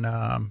 And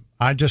I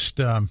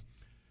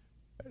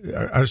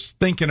was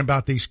thinking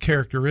about these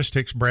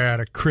characteristics,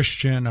 Brad: a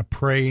Christian, a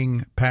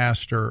praying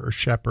pastor or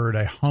shepherd,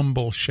 a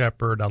humble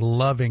shepherd, a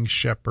loving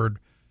shepherd.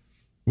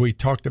 We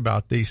talked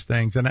about these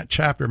things. And that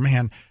chapter,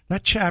 man,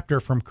 that chapter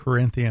from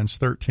Corinthians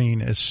 13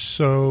 is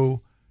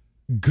so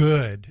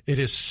good. It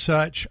is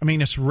such, I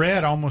mean, it's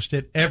read almost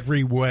at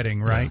every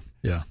wedding, right?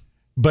 Yeah.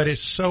 But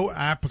it's so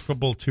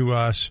applicable to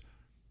us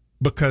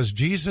because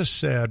Jesus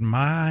said,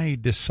 my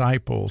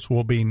disciples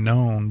will be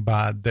known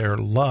by their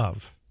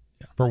love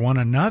for one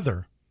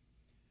another.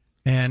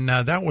 And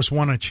that was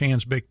one of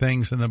Chan's big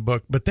things in the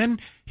book. But then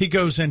he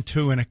goes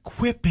into an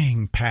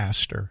equipping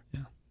pastor.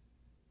 Yeah.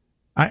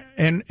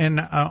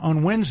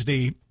 On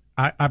Wednesday,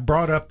 I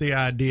brought up the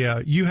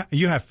idea,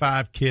 you have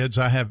 5 kids,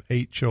 I have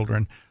 8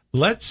 children.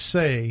 Let's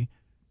say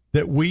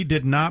that we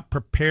did not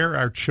prepare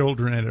our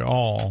children at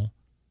all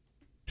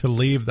to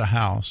leave the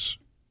house.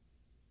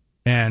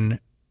 And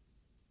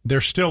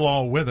they're still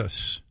all with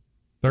us,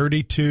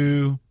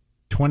 32,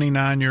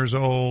 29 years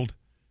old,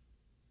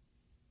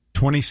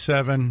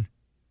 27,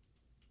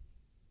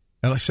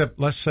 except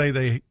let's say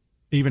they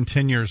even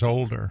 10 years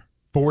older,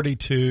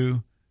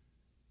 42,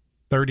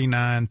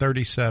 39,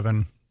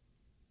 37,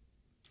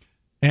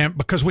 and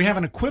because we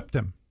haven't equipped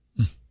them.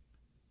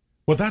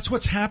 Well, that's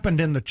what's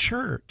happened in the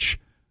church.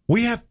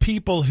 We have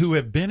people who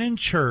have been in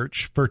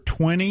church for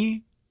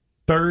 20,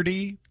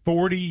 30,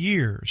 40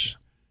 years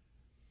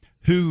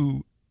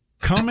who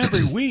come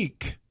every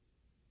week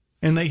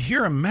and they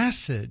hear a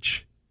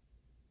message,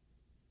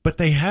 but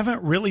they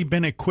haven't really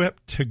been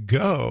equipped to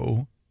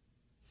go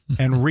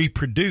and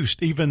reproduce,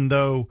 even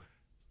though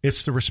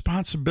it's the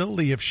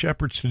responsibility of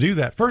shepherds to do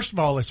that. First of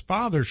all, it's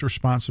fathers'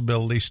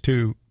 responsibilities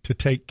to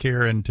take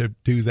care and to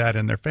do that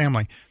in their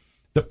family.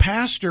 The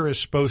pastor is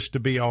supposed to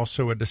be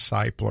also a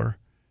discipler.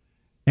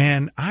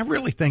 And I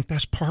really think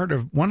that's part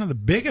of one of the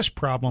biggest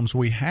problems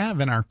we have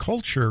in our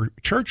culture,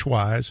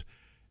 church-wise,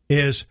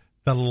 is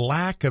the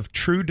lack of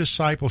true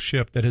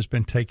discipleship that has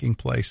been taking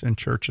place in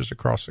churches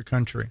across the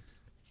country.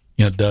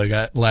 You know, Doug,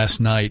 last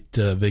night,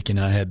 Vicki and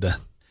I had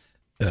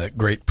the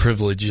great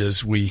privilege,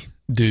 as we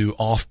do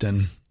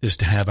often, is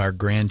to have our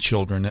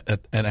grandchildren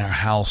at our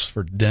house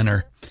for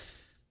dinner.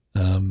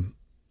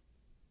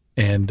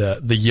 And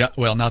not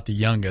the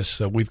youngest.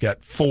 So we've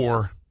got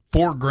four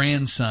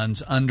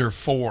grandsons under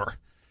 4.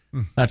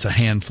 That's a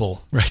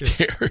handful right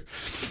there.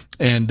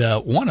 And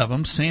one of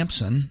them,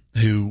 Samson,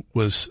 who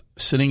was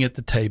sitting at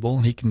the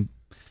table,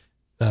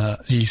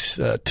 he's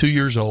 2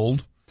 years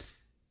old,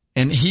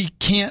 and he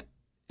can't.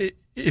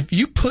 If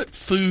you put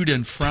food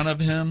in front of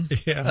him,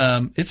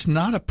 it's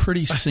not a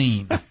pretty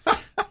scene.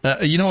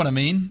 You know what I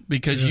mean?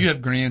 Because you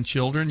have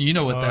grandchildren. You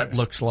know what that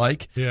looks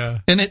like. Yeah.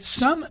 And at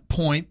some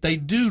point, they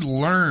do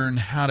learn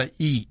how to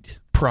eat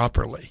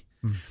properly.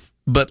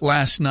 But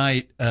last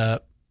night,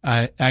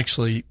 I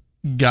actually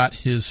got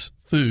his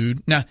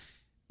food. Now,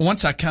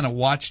 once I kind of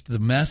watched the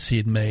mess he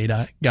had made,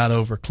 I got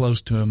over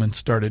close to him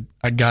and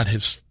I got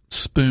his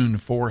spoon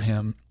for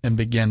him and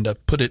began to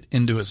put it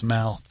into his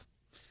mouth.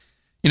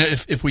 You know,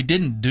 if we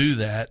didn't do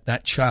that,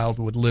 that child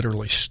would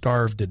literally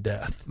starve to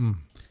death.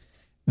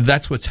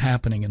 That's what's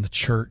happening in the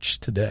church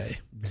today.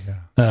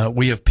 Yeah.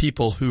 We have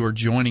people who are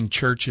joining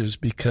churches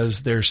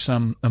because there's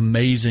some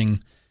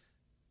amazing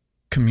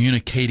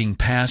communicating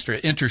pastor.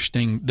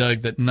 Interesting,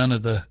 Doug, that none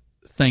of the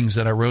things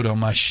that I wrote on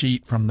my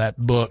sheet from that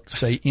book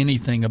say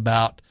anything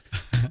about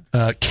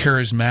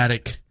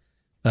charismatic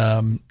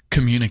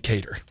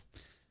communicator.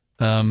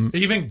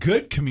 Even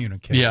good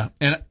communicator. Yeah,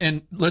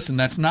 and listen,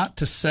 that's not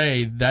to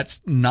say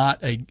that's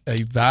not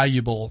a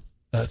valuable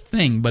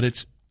thing,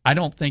 but I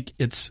don't think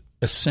it's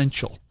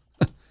essential.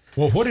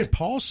 Well, what did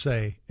Paul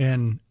say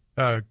in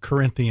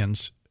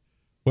Corinthians?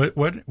 What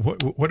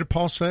did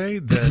Paul say?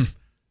 That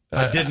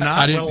I did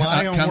not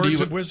rely on words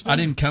of wisdom. I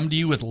didn't come to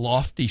you with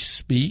lofty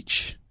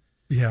speech.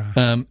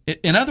 Yeah.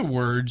 In other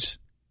words,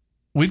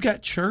 we've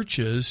got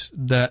churches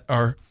that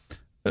are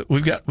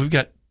we've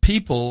got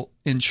people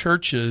in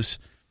churches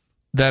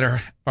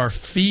that are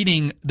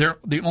feeding.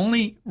 The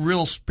only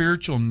real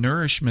spiritual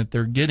nourishment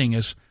they're getting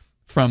is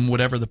from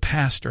whatever the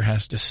pastor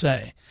has to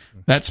say.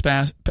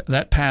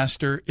 That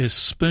pastor is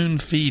spoon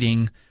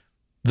feeding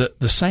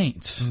the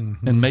saints,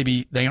 and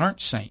maybe they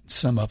aren't saints,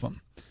 some of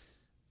them,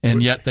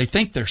 and yet they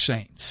think they're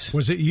saints.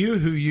 Was it you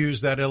who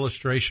used that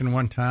illustration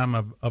one time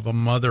of a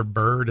mother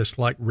bird? It's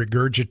like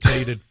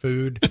regurgitated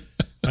food,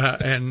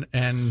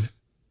 and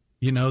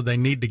you know they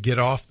need to get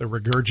off the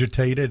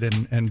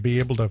regurgitated and be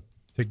able to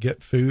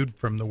get food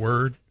from the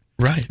word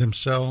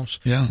themselves.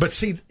 Yeah. But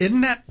see,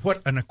 isn't that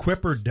what an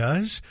equipper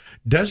does?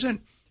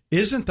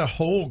 Isn't the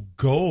whole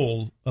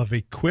goal of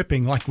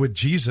equipping, like with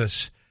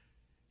Jesus,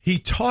 he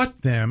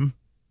taught them,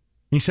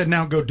 he said,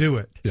 now go do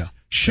it. Yeah.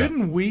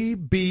 Shouldn't we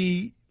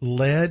be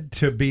led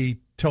to be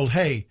told,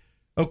 hey,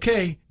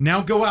 okay,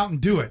 now go out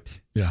and do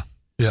it? Yeah.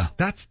 Yeah.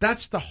 That's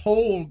the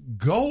whole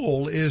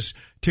goal, is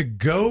to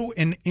go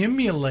and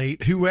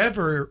emulate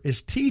whoever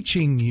is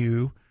teaching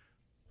you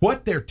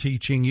what they're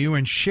teaching you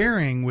and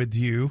sharing with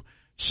you,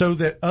 so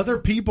that other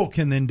people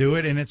can then do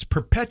it, and it's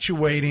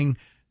perpetuating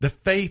the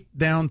faith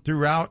down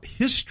throughout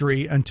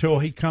history until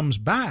he comes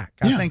back.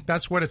 I think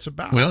that's what it's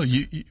about. Well,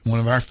 one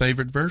of our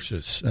favorite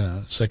verses,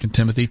 2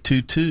 Timothy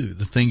 2:2,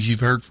 the things you've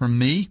heard from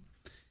me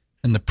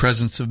in the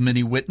presence of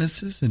many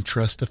witnesses,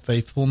 entrust to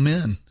faithful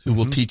men who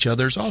will teach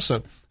others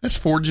also. That's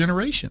 4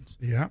 generations.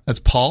 Yeah. That's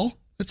Paul,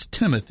 that's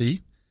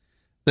Timothy,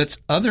 that's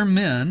other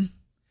men,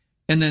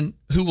 and then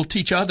who will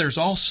teach others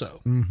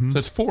also. So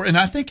it's 4. And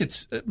I think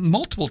it's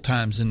multiple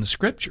times in the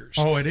scriptures.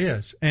 Oh, it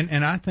is.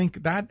 And I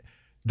think that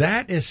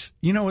is,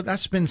 you know,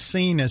 that's been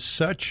seen as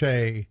such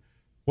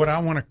what I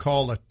want to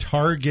call a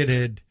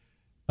targeted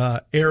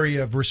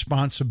area of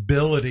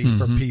responsibility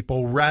for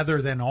people,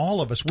 rather than all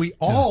of us. We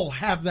all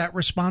have that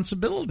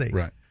responsibility.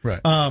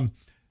 Right. Well,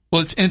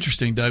 it's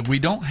interesting, Doug. We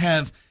don't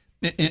have,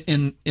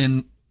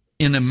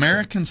 in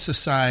American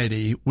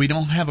society, we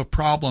don't have a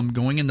problem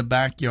going in the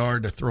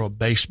backyard to throw a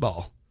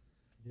baseball,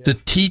 to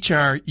teach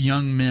our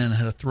young men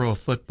how to throw a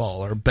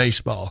football or a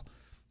baseball,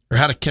 or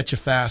how to catch a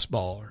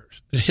fastball or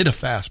hit a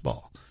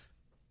fastball.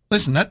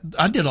 Listen,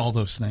 I did all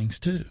those things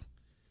too.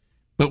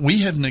 But we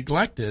have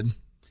neglected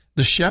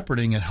the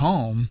shepherding at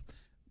home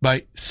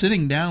by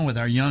sitting down with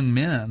our young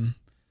men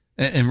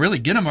and really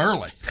get them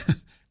early.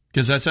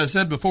 Because as I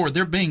said before,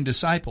 they're being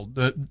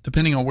discipled,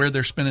 depending on where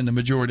they're spending the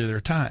majority of their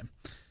time.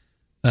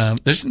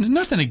 There's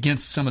nothing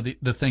against some of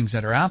the things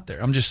that are out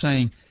there. I'm just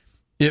saying,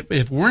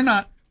 if we're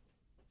not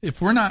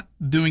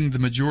doing the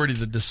majority of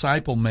the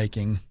disciple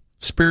making,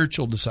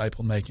 spiritual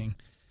disciple making,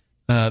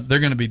 they're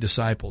going to be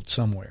discipled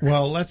somewhere.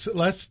 Well,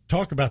 let's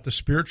talk about the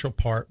spiritual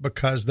part,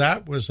 because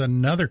that was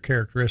another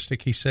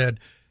characteristic. He said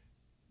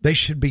they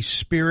should be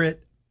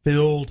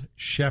spirit-filled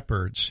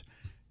shepherds.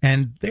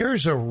 And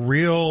there's a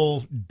real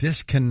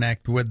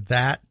disconnect with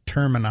that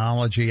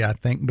terminology, I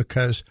think,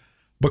 because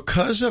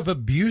of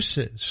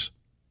abuses,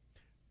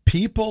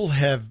 people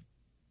have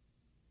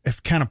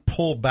kind of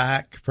pulled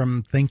back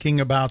from thinking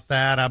about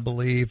that, I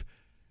believe.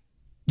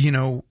 You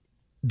know,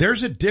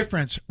 there's a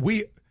difference.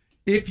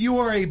 if you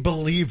are a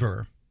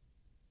believer,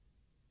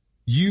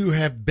 you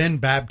have been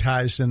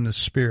baptized in the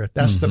Spirit.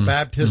 That's the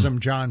baptism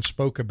John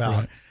spoke about.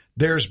 Right.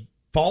 There's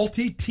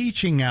faulty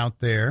teaching out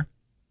there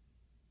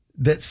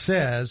that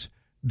says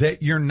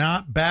that you're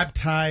not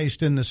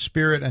baptized in the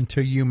Spirit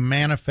until you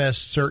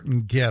manifest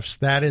certain gifts.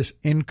 That is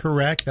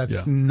incorrect.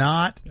 That's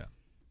not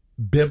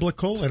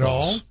biblical at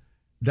all.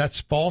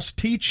 That's false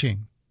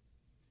teaching.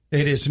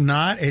 It's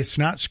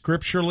not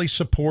scripturally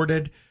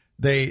supported.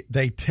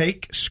 They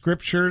take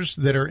scriptures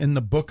that are in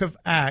the book of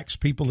Acts,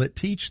 people that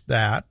teach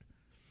that,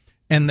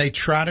 and they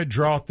try to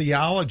draw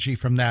theology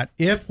from that.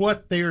 If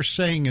what they are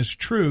saying is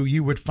true,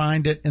 you would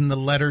find it in the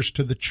letters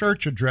to the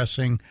church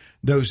addressing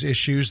those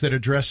issues that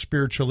address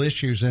spiritual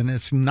issues, and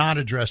it's not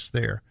addressed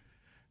there.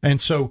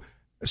 And so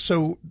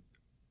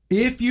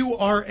if you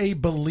are a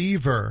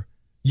believer,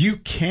 you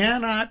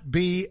cannot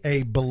be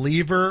a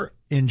believer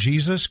in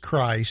Jesus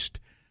Christ,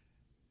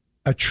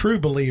 a true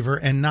believer,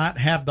 and not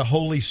have the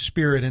Holy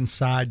Spirit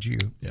inside you,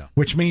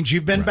 which means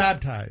you've been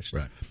baptized.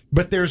 Right.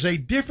 But there's a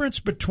difference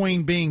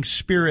between being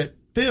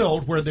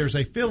Spirit-filled, where there's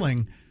a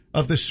filling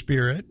of the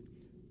Spirit,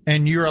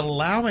 and you're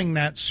allowing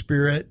that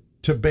Spirit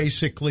to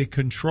basically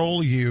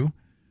control you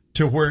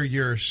to where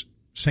you're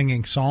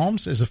singing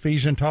psalms, as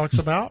Ephesians talks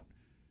about.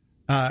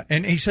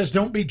 And he says,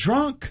 don't be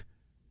drunk,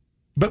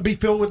 but be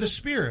filled with the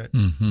Spirit.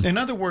 In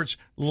other words,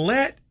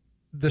 let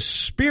the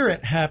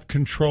Spirit have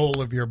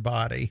control of your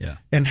body.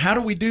 And how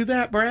do we do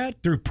that,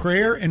 Brad? Through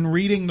prayer and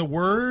reading the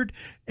Word.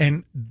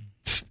 And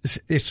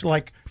it's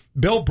like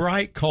Bill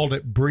Bright called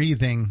it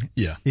breathing.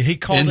 He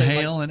called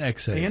inhale it and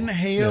exhale.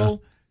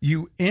 Inhale.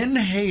 You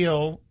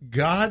inhale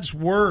God's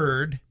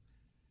Word.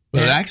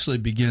 But it actually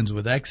begins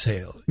with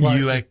exhale. Right.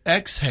 You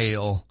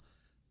exhale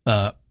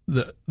the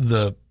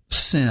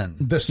sin.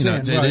 The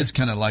sin, It is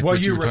kind of like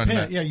what you were talking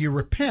about. Yeah, you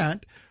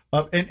repent.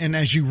 And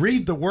as you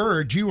read the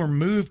Word, you are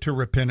moved to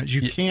repentance.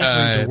 You can't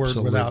read the Word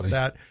without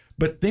that.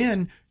 But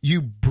then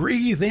you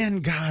breathe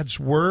in God's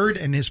Word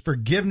and His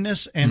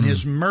forgiveness and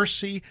His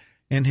mercy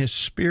and His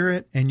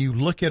Spirit, and you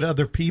look at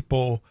other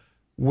people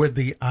with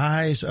the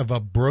eyes of a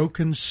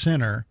broken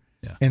sinner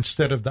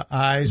instead of the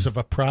eyes of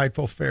a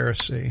prideful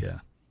Pharisee.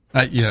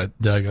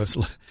 Doug,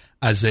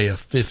 Isaiah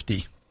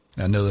 50.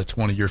 I know that's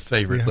one of your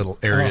favorite little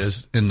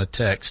areas in the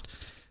text.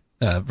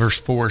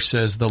 Verse 4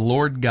 says, "The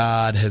Lord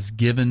God has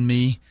given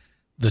me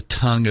the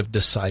tongue of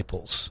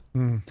disciples,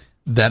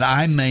 that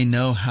I may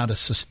know how to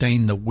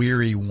sustain the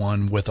weary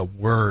one with a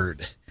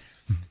word."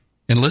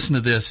 And listen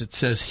to this. It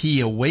says, He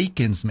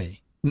awakens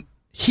me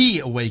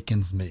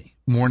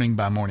morning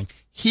by morning.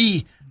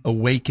 He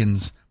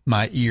awakens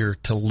my ear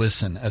to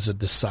listen as a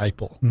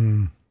disciple.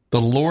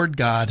 The Lord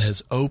God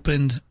has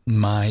opened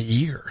my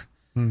ear.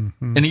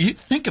 And you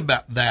think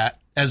about that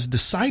as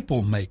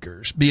disciple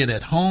makers, be it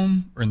at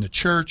home or in the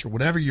church or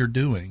whatever you're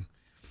doing.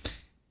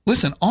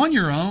 Listen, on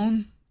your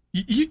own,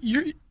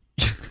 you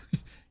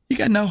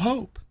got no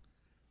hope.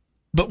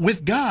 But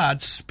with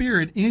God's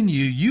Spirit in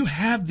you, you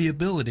have the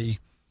ability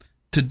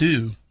to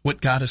do what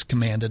God has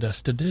commanded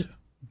us to do,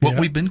 what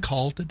we've been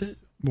called to do.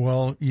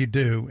 Well, you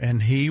do,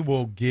 and He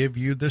will give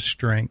you the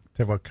strength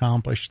to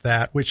accomplish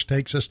that, which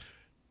takes us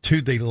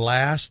to the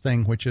last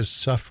thing, which is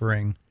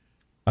suffering.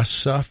 A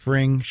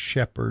suffering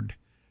shepherd.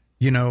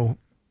 You know,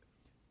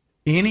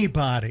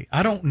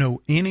 I don't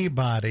know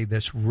anybody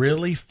that's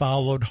really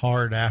followed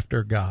hard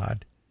after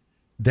God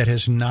that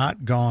has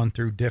not gone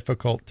through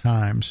difficult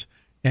times.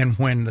 And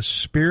when the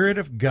Spirit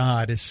of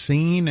God is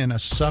seen in a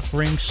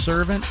suffering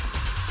servant,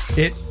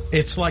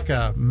 it's like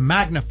a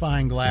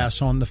magnifying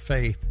glass on the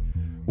faith.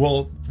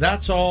 Well,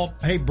 that's all.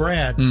 Hey,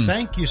 Brad,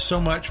 thank you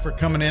so much for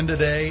coming in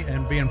today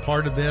and being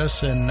part of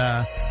this. And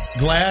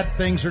glad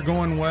things are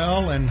going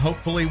well, and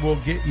hopefully we'll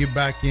get you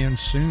back in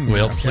soon.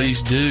 Well,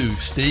 please do.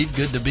 Steve,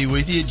 good to be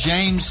with you.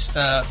 James,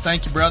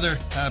 thank you, brother.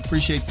 I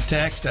appreciate the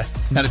text. I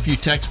had a few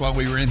texts while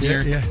we were in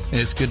here. Yeah.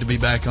 It's good to be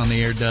back on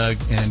the air, Doug,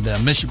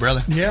 and miss you,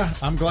 brother. Yeah,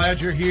 I'm glad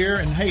you're here.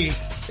 And, hey,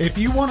 if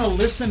you want to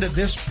listen to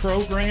this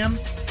program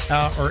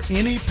or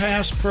any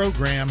past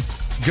program,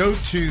 go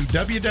to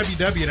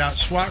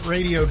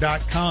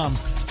www.swatradio.com,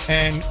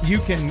 and you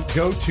can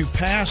go to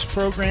past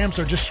programs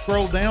or just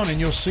scroll down and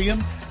you'll see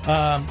them.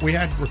 We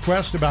had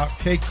requests about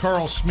K.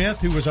 Carl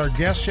Smith, who was our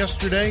guest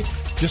yesterday.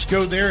 Just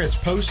go there. It's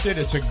posted.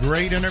 It's a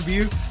great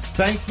interview.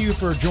 Thank you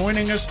for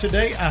joining us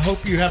today. I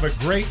hope you have a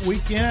great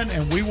weekend,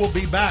 and we will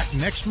be back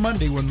next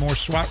Monday with more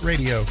SWAT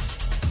Radio.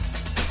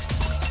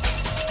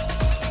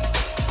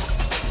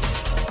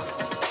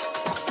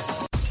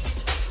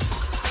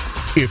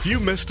 If you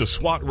missed a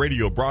SWAT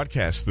Radio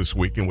broadcast this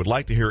week and would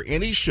like to hear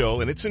any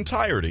show in its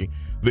entirety,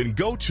 then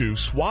go to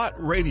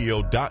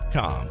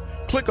SWATradio.com.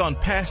 Click on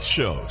past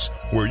shows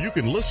where you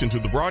can listen to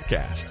the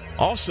broadcast.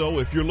 Also,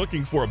 if you're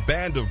looking for a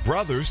band of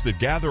brothers that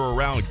gather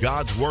around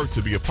God's Word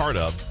to be a part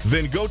of,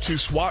 then go to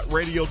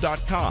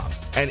SWATradio.com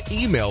and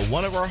email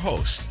one of our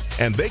hosts,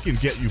 and they can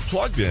get you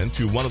plugged in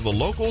to one of the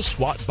local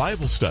SWAT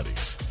Bible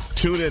studies.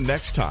 Tune in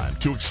next time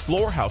to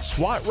explore how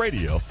SWAT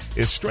Radio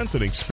is strengthening